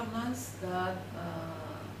risk governance that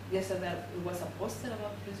yesterday it was a poster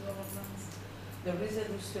about risk governance, the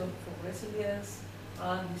resolution for resilience,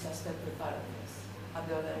 and disaster preparedness. And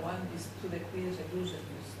the other one is to decrease, reduce,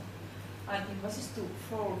 reduce. And in basis to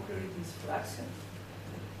 4 priorities for action,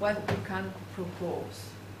 what we can propose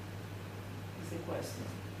is the question.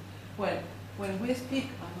 Well, when we speak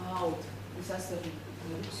about disaster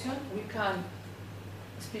reduction, we can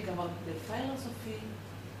speak about the philosophy,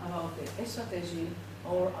 about the strategy,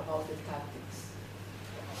 or about the tactics.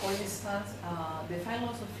 For instance, the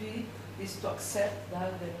philosophy is to accept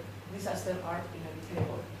that the disasters are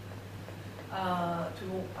inevitable.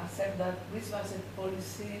 To accept that risk-based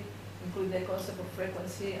policy include the concept of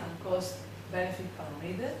frequency and cost-benefit are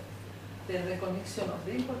needed, the recognition of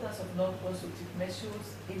the importance of non-constructive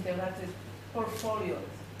measures, integrated portfolio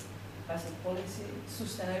as a policy,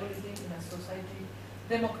 sustainability in a society,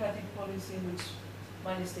 democratic policy in which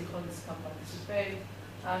many stakeholders can participate,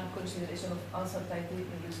 and consideration of uncertainty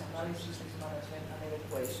in risk analysis, risk management, and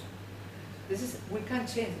evaluation. We can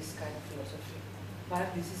change this kind of philosophy,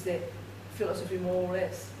 but this is the philosophy more or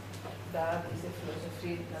less. That is the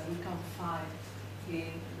philosophy that we can find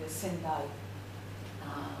in the Sendai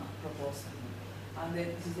proposal. And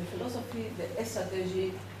then this is the philosophy, the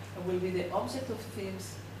strategy will be the object of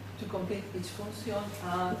themes to complete each function,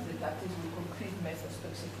 and the tactics will concrete methods to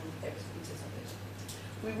execute each strategy.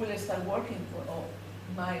 We will start working on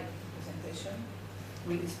my presentation,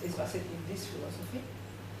 which is based in this philosophy,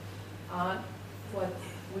 and what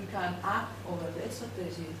we can act over the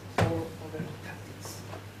strategy or over the tactics.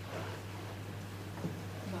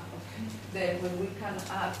 Then when we can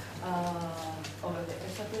act over the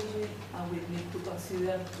strategy, and we need to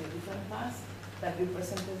consider the different paths that we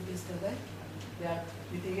presented yesterday, their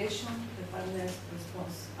mitigation, preparedness,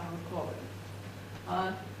 response, and recovery.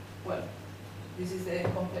 And, well, this is the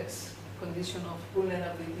complex condition of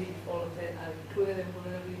vulnerability. All of them are included in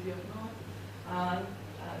vulnerability or not, and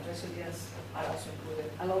resilience are also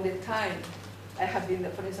included. Along the time, I have been,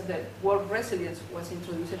 for instance, the word resilience was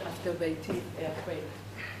introduced after the Haiti earthquake.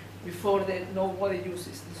 Before that, nobody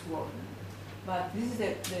uses this word. But this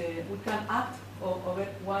is we can act over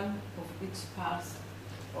one of each parts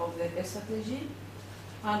of the strategy.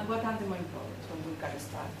 And what are the main problems when we can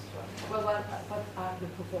start? Well, what are the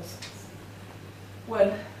proposals?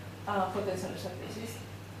 Well, potential strategies.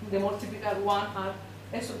 The more typical one are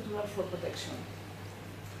structural flood protection.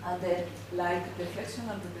 And then, like deflection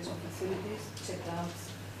and protection facilities, checkdowns,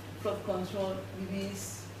 flood control,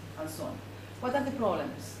 EVs, and so on. What are the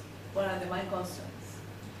problems? What are the main concerns?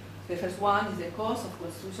 The first one is the cost of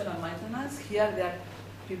construction and maintenance. Here there are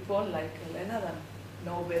people like Elena that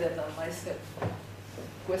know better than myself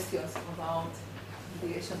questions about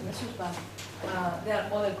mitigation measures, but there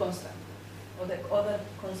are other constraints.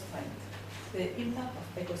 The impact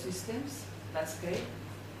of ecosystems, landscape,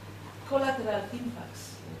 collateral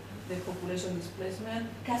impacts, the population displacement,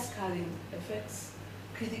 cascading effects,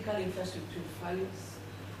 critical infrastructure failures,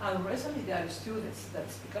 and recently there are students that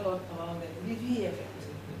speak a lot about the VV effect,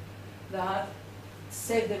 that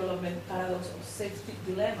safe development paradox or safety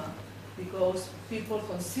dilemma, because people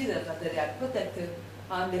consider that they are protected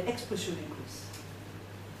and the exposure increase.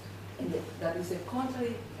 And that is a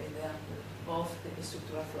contrary idea of the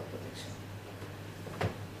structural flood protection.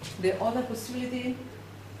 The other possibility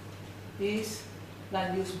is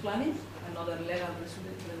land use planning and other legal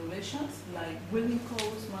regulations like building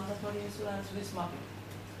codes, mandatory insurance, risk mapping.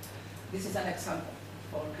 This is an example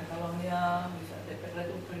for Catalonia with a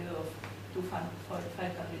period of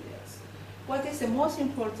 500 years. What is the most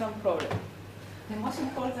important problem? The most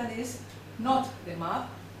important is not the map.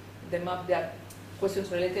 The map, there are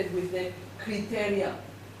questions related with the criteria.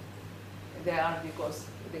 There are because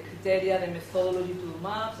the criteria, the methodology to do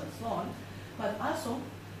maps and so on. But also,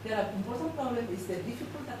 there are important problem is the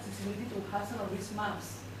difficult accessibility to hazard or risk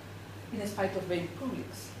maps in spite of being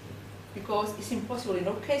publics. Because it's impossible. In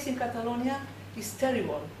our case in Catalonia, it's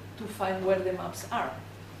terrible to find where the maps are.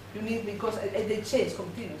 You need, because they change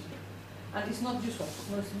continuously. And it's not usual, it's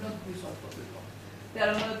not usual for people. There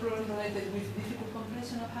are another problems related with difficult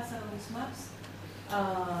comprehension of hazard and risk maps,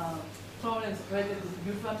 problems related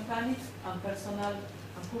with urban planning and personal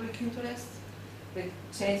and public interest, the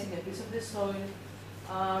change in the piece of the soil,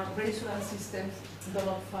 reinsurance systems do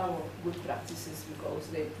not follow good practices because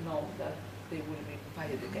they know that they will be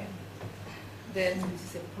paid again. Then this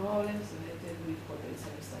is a problem related with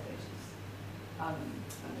potential strategies and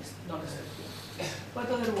non-structural. What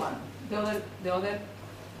other one? The other,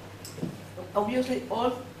 obviously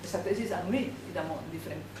all strategies are made among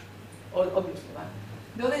different, obviously, right?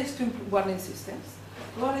 The other is to improve warning systems.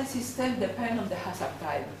 Warning systems depend on the hazard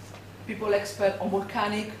type. People expert on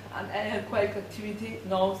volcanic and earthquake activity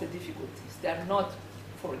know the difficulties. They are not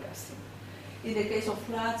forecasting. In the case of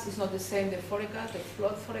floods, it's not the same, the forecast, the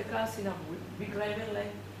flood forecast in a big river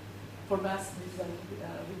like for us, this is a big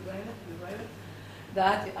river,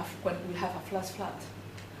 that when we have a flash flood.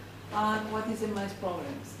 And what is the main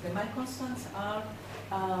problems? The main concerns are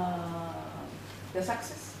the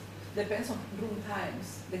success, depends on room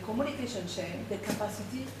times, the communication chain, the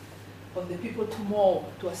capacity of the people to move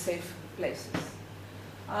to a safe places.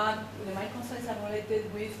 And the main concerns are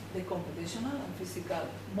related with the computational and physical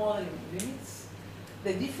modeling limits.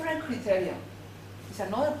 The different criteria is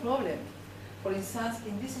another problem. For instance,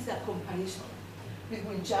 this is a comparison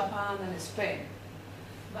between Japan and Spain.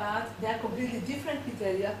 But they are completely different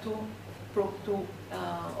criteria to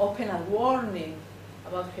open a warning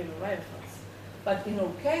about heavy rainfalls. But in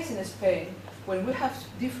our case in Spain, when we have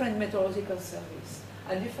different meteorological service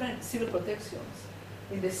and different civil protections,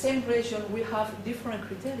 in the same region we have different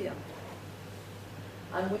criteria.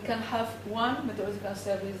 And we can have one meteorological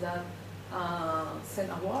service that send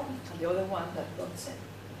a warning and the other one that don't send.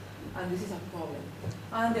 And this is a problem.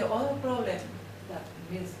 And the other problem that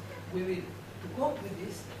means we will to cope with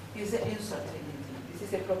this is the uncertainty. This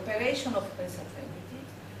is a preparation of uncertainty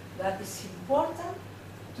that is important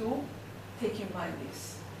to take in mind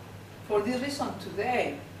this. For this reason,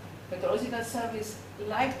 today, meteorological service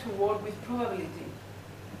like to work with probability,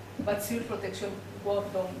 but civil protection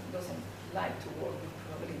doesn't like to work with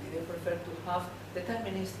probability. They prefer to have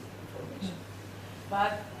deterministic information.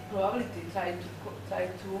 But probability try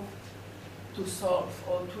to solve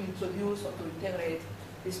or to introduce or to integrate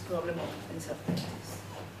this problem of uncertainties.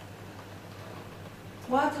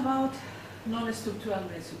 What about non-structural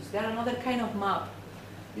measures? They are another kind of map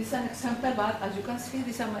This is an example, but as you can see,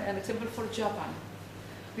 this is an example for Japan,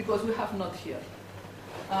 because we have not here.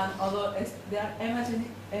 And although there are emergency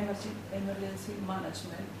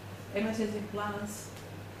management, emergency plans,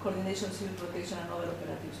 coordination, civil protection, and other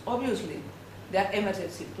operatives. Obviously, there are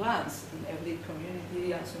emergency plans in every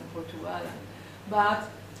community, also in Portugal. But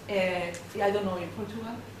I don't know in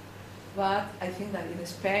Portugal, but I think that in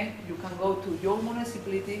Spain, you can go to your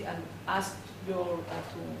municipality and ask your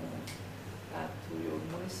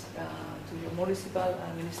to your municipal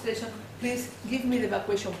administration, please give me the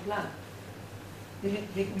evacuation plan.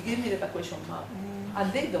 Give me the evacuation map.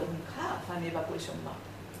 And they don't have an evacuation map.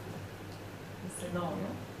 No.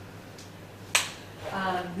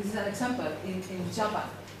 And this is an example. In Japan,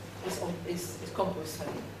 it's compulsory.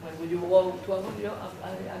 When you go to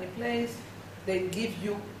any place, they give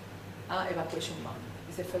you an evacuation map.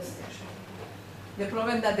 It's the first step. The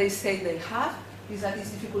problem that they say they have is that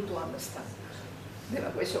it's difficult to understand the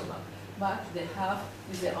evacuation map. But they have,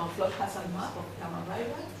 the on-floor hazard map of common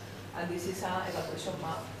arrival, and this is an evacuation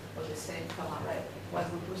map of the same common arrival. What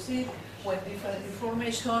we proceed with different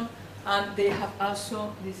information, and they have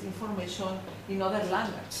also this information in other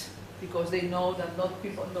language, because they know that not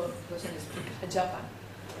people doesn't speak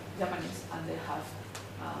Japanese, and they have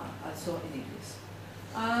also in English.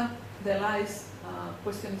 And the last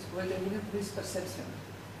question is related with risk perception.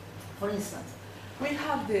 For instance, we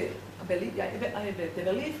have the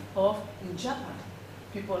belief of, in Japan,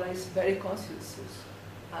 people are very conscious.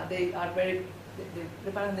 They are very, the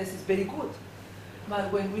preparedness is very good.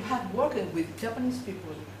 But when we have working with Japanese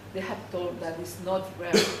people, they have told that it's not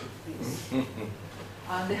rare, this.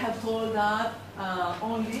 And they have told that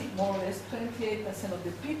only more or less 28% of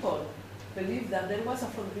the people believe that there was a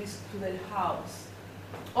flood risk to their house.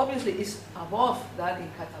 Obviously, it's above that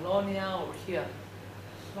in Catalonia or here.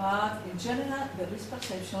 But in general, the risk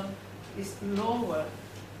perception is lower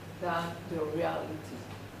than the reality.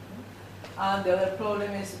 And the other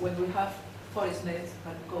problem is when we have forest nets,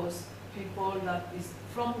 because people that is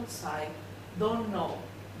from outside don't know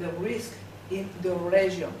the risk in the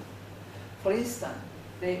region. For instance,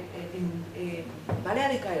 in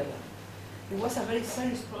Balearic Island, there was a very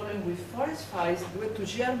serious problem with forest fires due to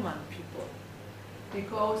German people,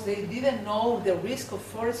 because they didn't know the risk of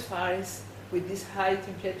forest fires with this high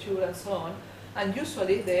temperature and so on. And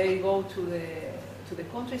usually they go to the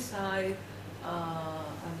countryside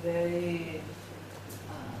and they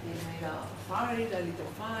made a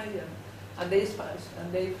little fire, and they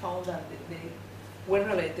found that they were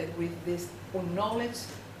related with this knowledge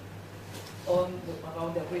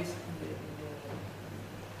about the risk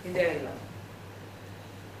in the island.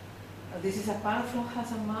 This is a powerful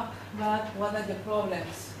hazard map, but what are the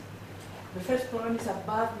problems? The first problem is a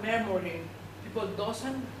bad memory. People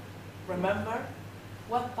doesn't remember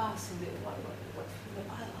what passed in the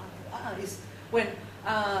is when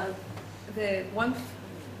the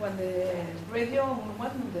radio,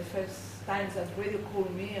 one of the first times that radio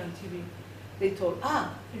called me on TV, they told,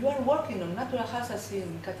 you are working on natural hazards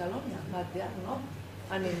in Catalonia, but there are not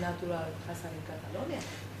any natural hazards in Catalonia.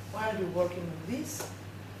 Why are you working on this?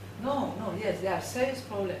 No, yes, there are serious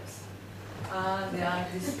problems. There are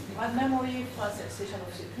this bad memory, false sensation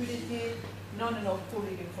of security, not enough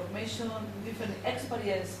public information, different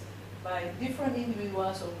experience by different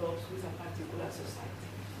individuals or groups with a particular society.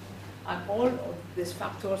 And all of these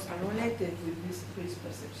factors are related with this risk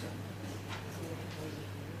perception.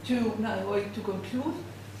 Now going to conclude,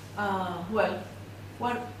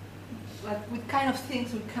 what kind of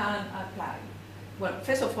things we can apply? Well,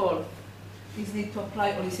 first of all, we need to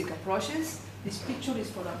apply holistic approaches. This picture is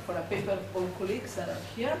for a paper of all colleagues that are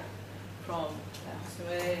here, from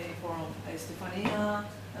from Estefania,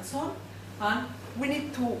 and so on. And we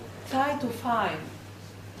need to try to find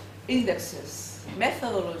indexes,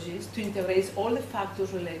 methodologies to integrate all the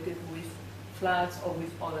factors related with floods or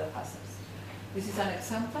with other hazards. This is an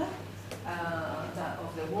example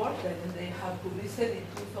of the work that they have published in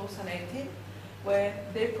 2018, where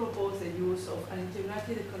they propose the use of an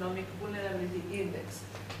integrated economic vulnerability index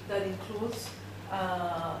that includes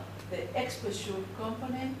the exposure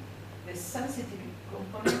component, the sensitivity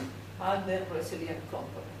component, and the resilient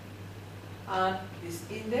component. And this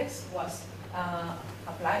index was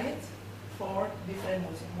applied for different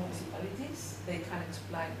municipalities. They can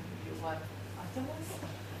explain if you want afterwards.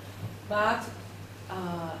 But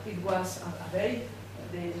it was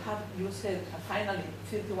they have used finally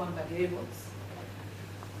 51 variables.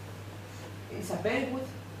 It's a very good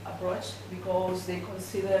approach because they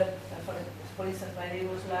consider, for instance,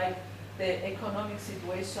 variables like the economic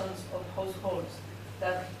situations of households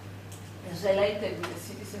that is related with the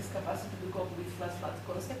citizens' capacity to cope with flood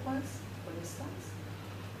consequences, for instance,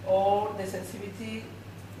 or the sensitivity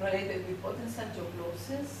related with potential job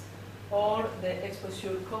losses, or the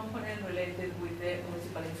exposure component related with the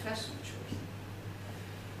municipal infrastructure.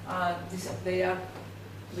 They are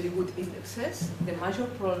very good indexes. The major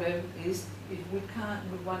problem is if we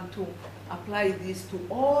want to apply this to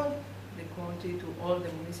all the country, to all the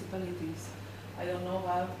municipalities. I don't know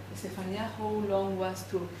how, Stefania, how long was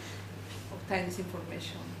to obtain this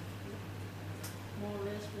information? More or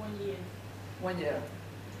less 1 year. 1 year.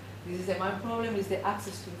 This is the main problem, is the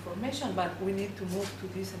access to information, but we need to move to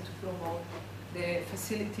this and to promote the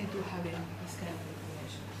facility to having this kind of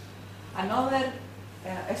information. Another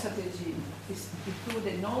strategy is to improve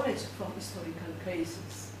the knowledge from historical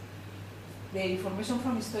cases. The information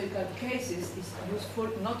from historical cases is useful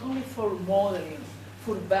not only for modeling,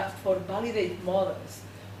 for validate models,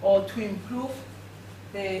 or to improve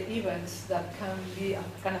the events that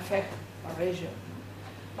can affect a region,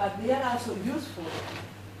 but they are also useful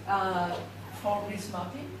for risk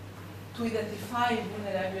mapping, to identify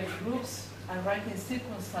vulnerable groups and ranking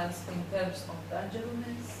circumstances in terms of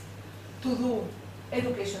dangerousness, to do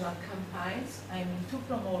educational campaigns, to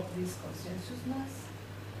promote this conscientiousness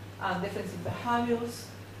and defensive behaviors.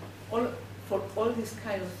 For all these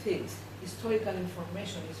kind of things, historical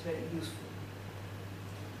information is very useful.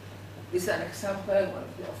 This is an example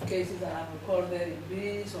of cases that are recorded in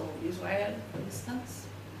Greece or Israel, for instance.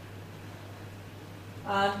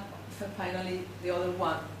 And finally, the other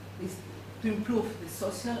one is to improve the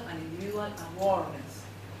social and individual awareness.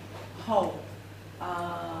 How?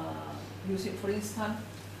 Using, for instance,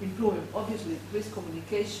 improving, obviously, risk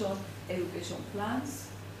communication, education plans,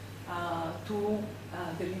 to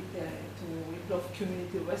improve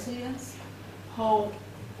community resilience. How,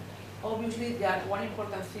 obviously, one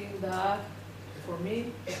important thing that, for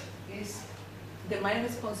me, is the main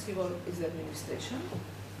responsible is the administration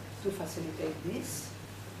to facilitate this,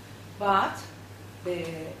 but the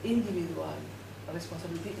individual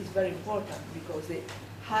responsibility is very important because they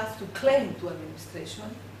have to claim to administration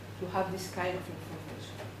to have this kind of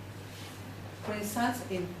information. For instance,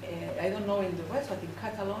 I don't know in the West, but in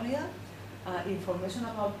Catalonia, information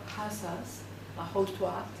about hazards, how to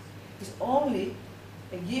act, is only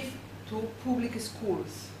a gift to public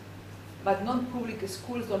schools, but non-public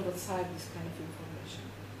schools don't receive this kind of information.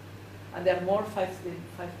 And there are more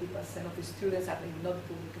 50% of the students are in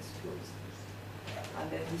non-public schools,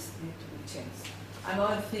 and then this needs to be changed.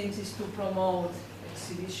 Another thing is to promote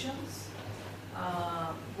exhibitions,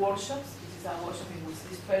 workshops. This is a workshop in which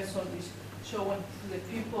this person is showing to the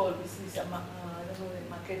people, this is a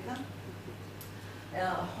maqueta,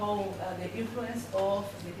 how the influence of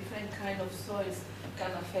the different kind of soils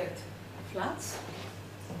can affect floods.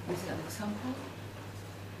 This is an example.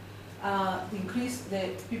 Increase the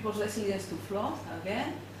people's resilience to flood,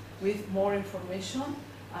 again, with more information,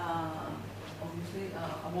 obviously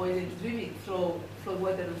avoiding driving through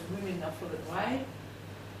floodwater swimming or flooded right.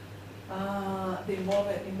 The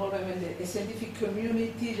involvement the scientific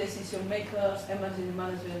community, decision makers, emergency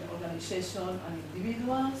management organization, and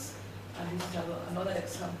individuals. And this is another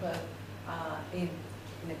example in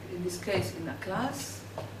this case in a class.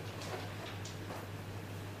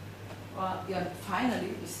 And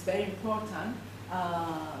finally, it's very important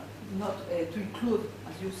not to include,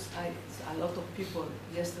 as a lot of people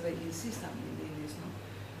yesterday insisted in this,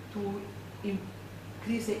 to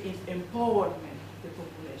increase the empowerment of the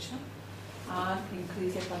population and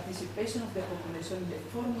increase the participation of the population in the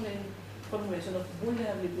formulation of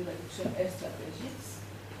vulnerability reduction strategies.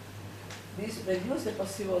 This reduces the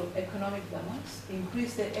possible economic damage,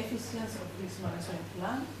 increase the efficiency of risk management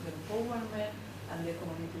plan, the empowerment, and the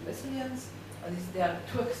community resilience. And there are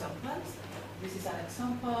two examples. This is an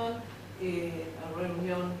example, a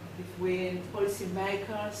reunion between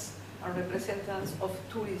policymakers and representatives of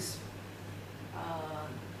tourism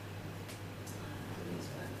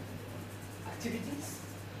activities.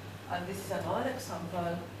 And this is another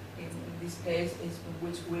example. In this case, is in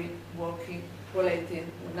which we're working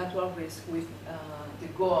relating natural risk with the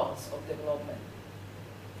goals of development.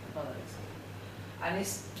 Another example. And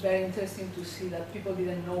it's very interesting to see that people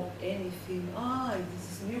didn't know anything.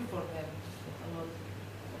 This is new for them. A lot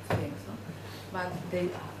of things, no? But they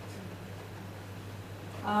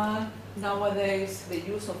act. Nowadays, the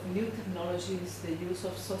use of new technologies, the use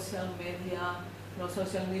of social media,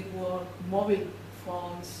 social network, mobile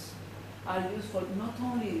phones are useful not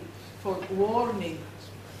only for warning,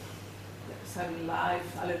 saving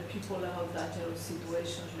life, alert people about dangerous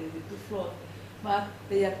situations related to flood, but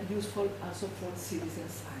they are useful also for citizen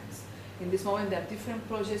science. In this moment, there are different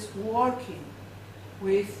projects working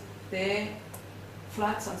with the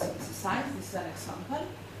floods and citizen science. This is an example.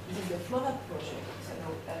 This is the FLODA project. It's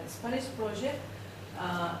a Spanish project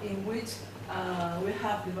in which we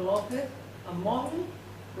have developed a model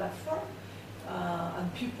platform,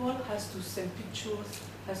 and people has to send pictures,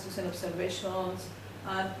 has to send observations,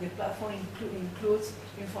 and the platform includes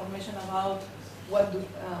information about what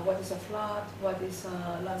is a flood, what is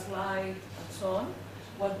a landslide, and so on,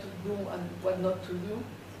 what to do and what not to do.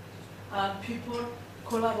 And people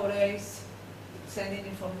collaborate, sending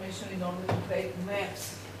information in order to create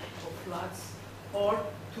maps of floods or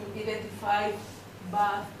to identify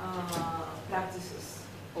bad practices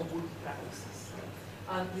or good practices.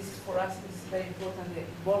 And this is, for us, this is very important, the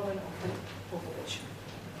involvement of the population.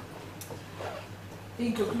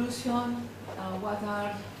 In conclusion,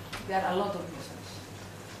 there are a lot of reasons,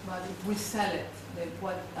 but if we select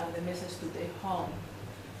what are the messages to take home,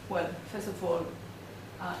 well, first of all,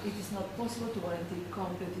 it is not possible to guarantee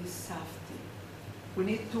complete safety. We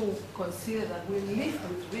need to consider that we live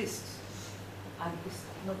with risks, and it's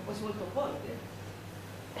not possible to avoid them.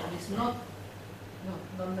 And it's not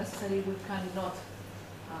necessary, we cannot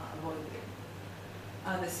avoid it.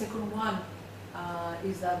 And the second one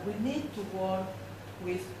is that we need to work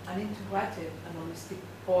with an integrated and holistic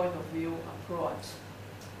point of view approach.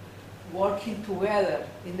 Working together.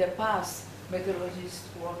 In the past, meteorologists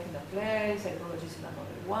work in a place, hydrologists in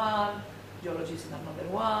another one, geologists in another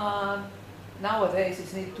one. Nowadays,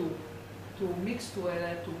 it's need to mix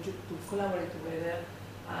together, to collaborate together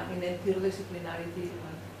in interdisciplinarity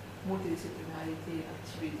and multidisciplinarity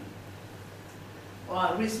activity.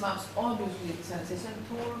 Risk maps obviously is an essential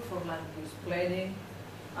tool for land use planning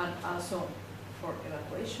and also for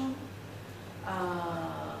evacuation.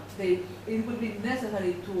 It will be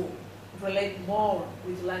necessary to relate more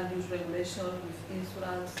with land use regulation, with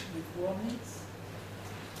insurance, with warnings.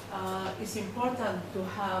 It's important to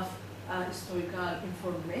have historical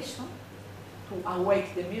information to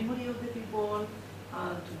awake the memory of the people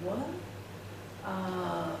and to model.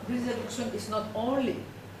 Risk reduction is not only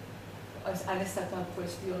as an stattal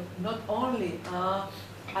question, not only a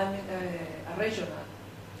regional.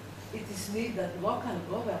 It is needed that local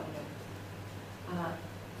government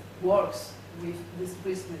works with this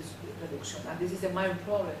risk reduction. And this is the main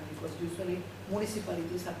problem, because usually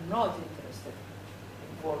municipalities are not interested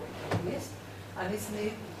in working on this. And it's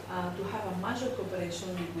needed to have a major cooperation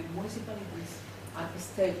with municipalities and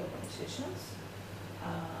state organizations.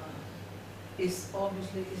 Is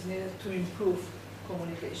needed to improve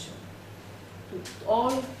communication to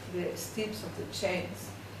all the steps of the chains,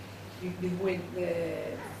 between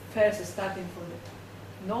the first starting from the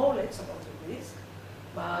knowledge about the risk,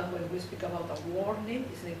 but when we speak about a warning,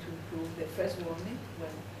 it's need to improve the first warning,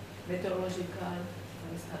 when meteorological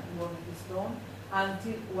warning is done,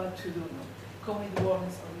 until what to do now. Community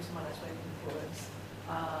warnings or risk management influence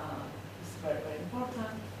is very, very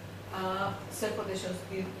important. Self-protection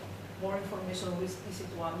give more information, risk easy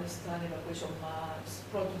to understand, evacuation maps,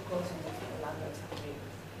 protocols in different languages.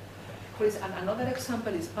 And another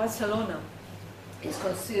example is Barcelona is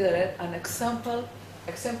considered an exemplar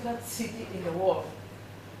city in the world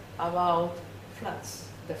about floods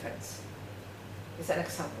defense. It's an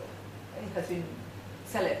example. It has been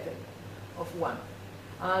selected of one.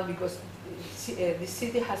 Because the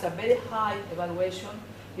city has a very high evaluation,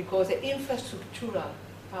 because the infrastructural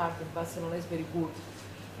part of Barcelona is very good.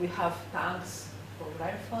 We have tanks for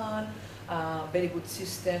rainfall, very good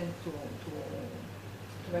system to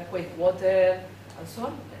evacuate water and so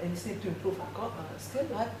on. And it's need to improve still,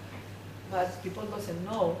 but people doesn't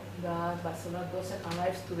know that Barcelona doesn't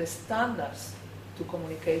arrive to the standards to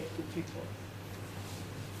communicate to people.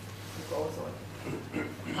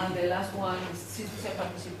 And the last one is citizen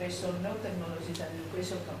participation. New technologies and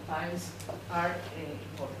education campaigns are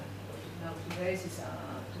important. Now today is to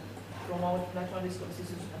promote natural resources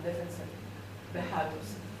and defense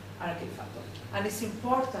behaviors are a key factor. And it's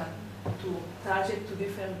important to target to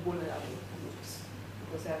different vulnerable groups,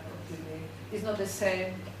 because they are completely, it's not the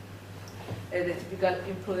same the typical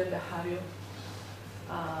imprudent behavior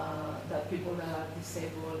that people that are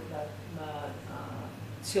disabled, that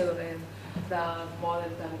children, that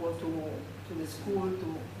mothers that go to the school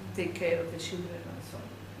to take care of the children and so on.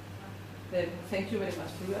 Then, thank you very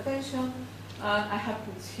much for your attention. I have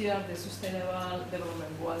put here the Sustainable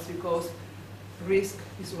Development Goals because risk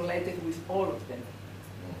is related with all of them.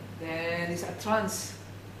 Then it's a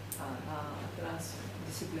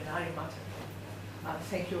transdisciplinary matter.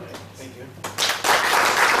 Thank you very much. Thank you.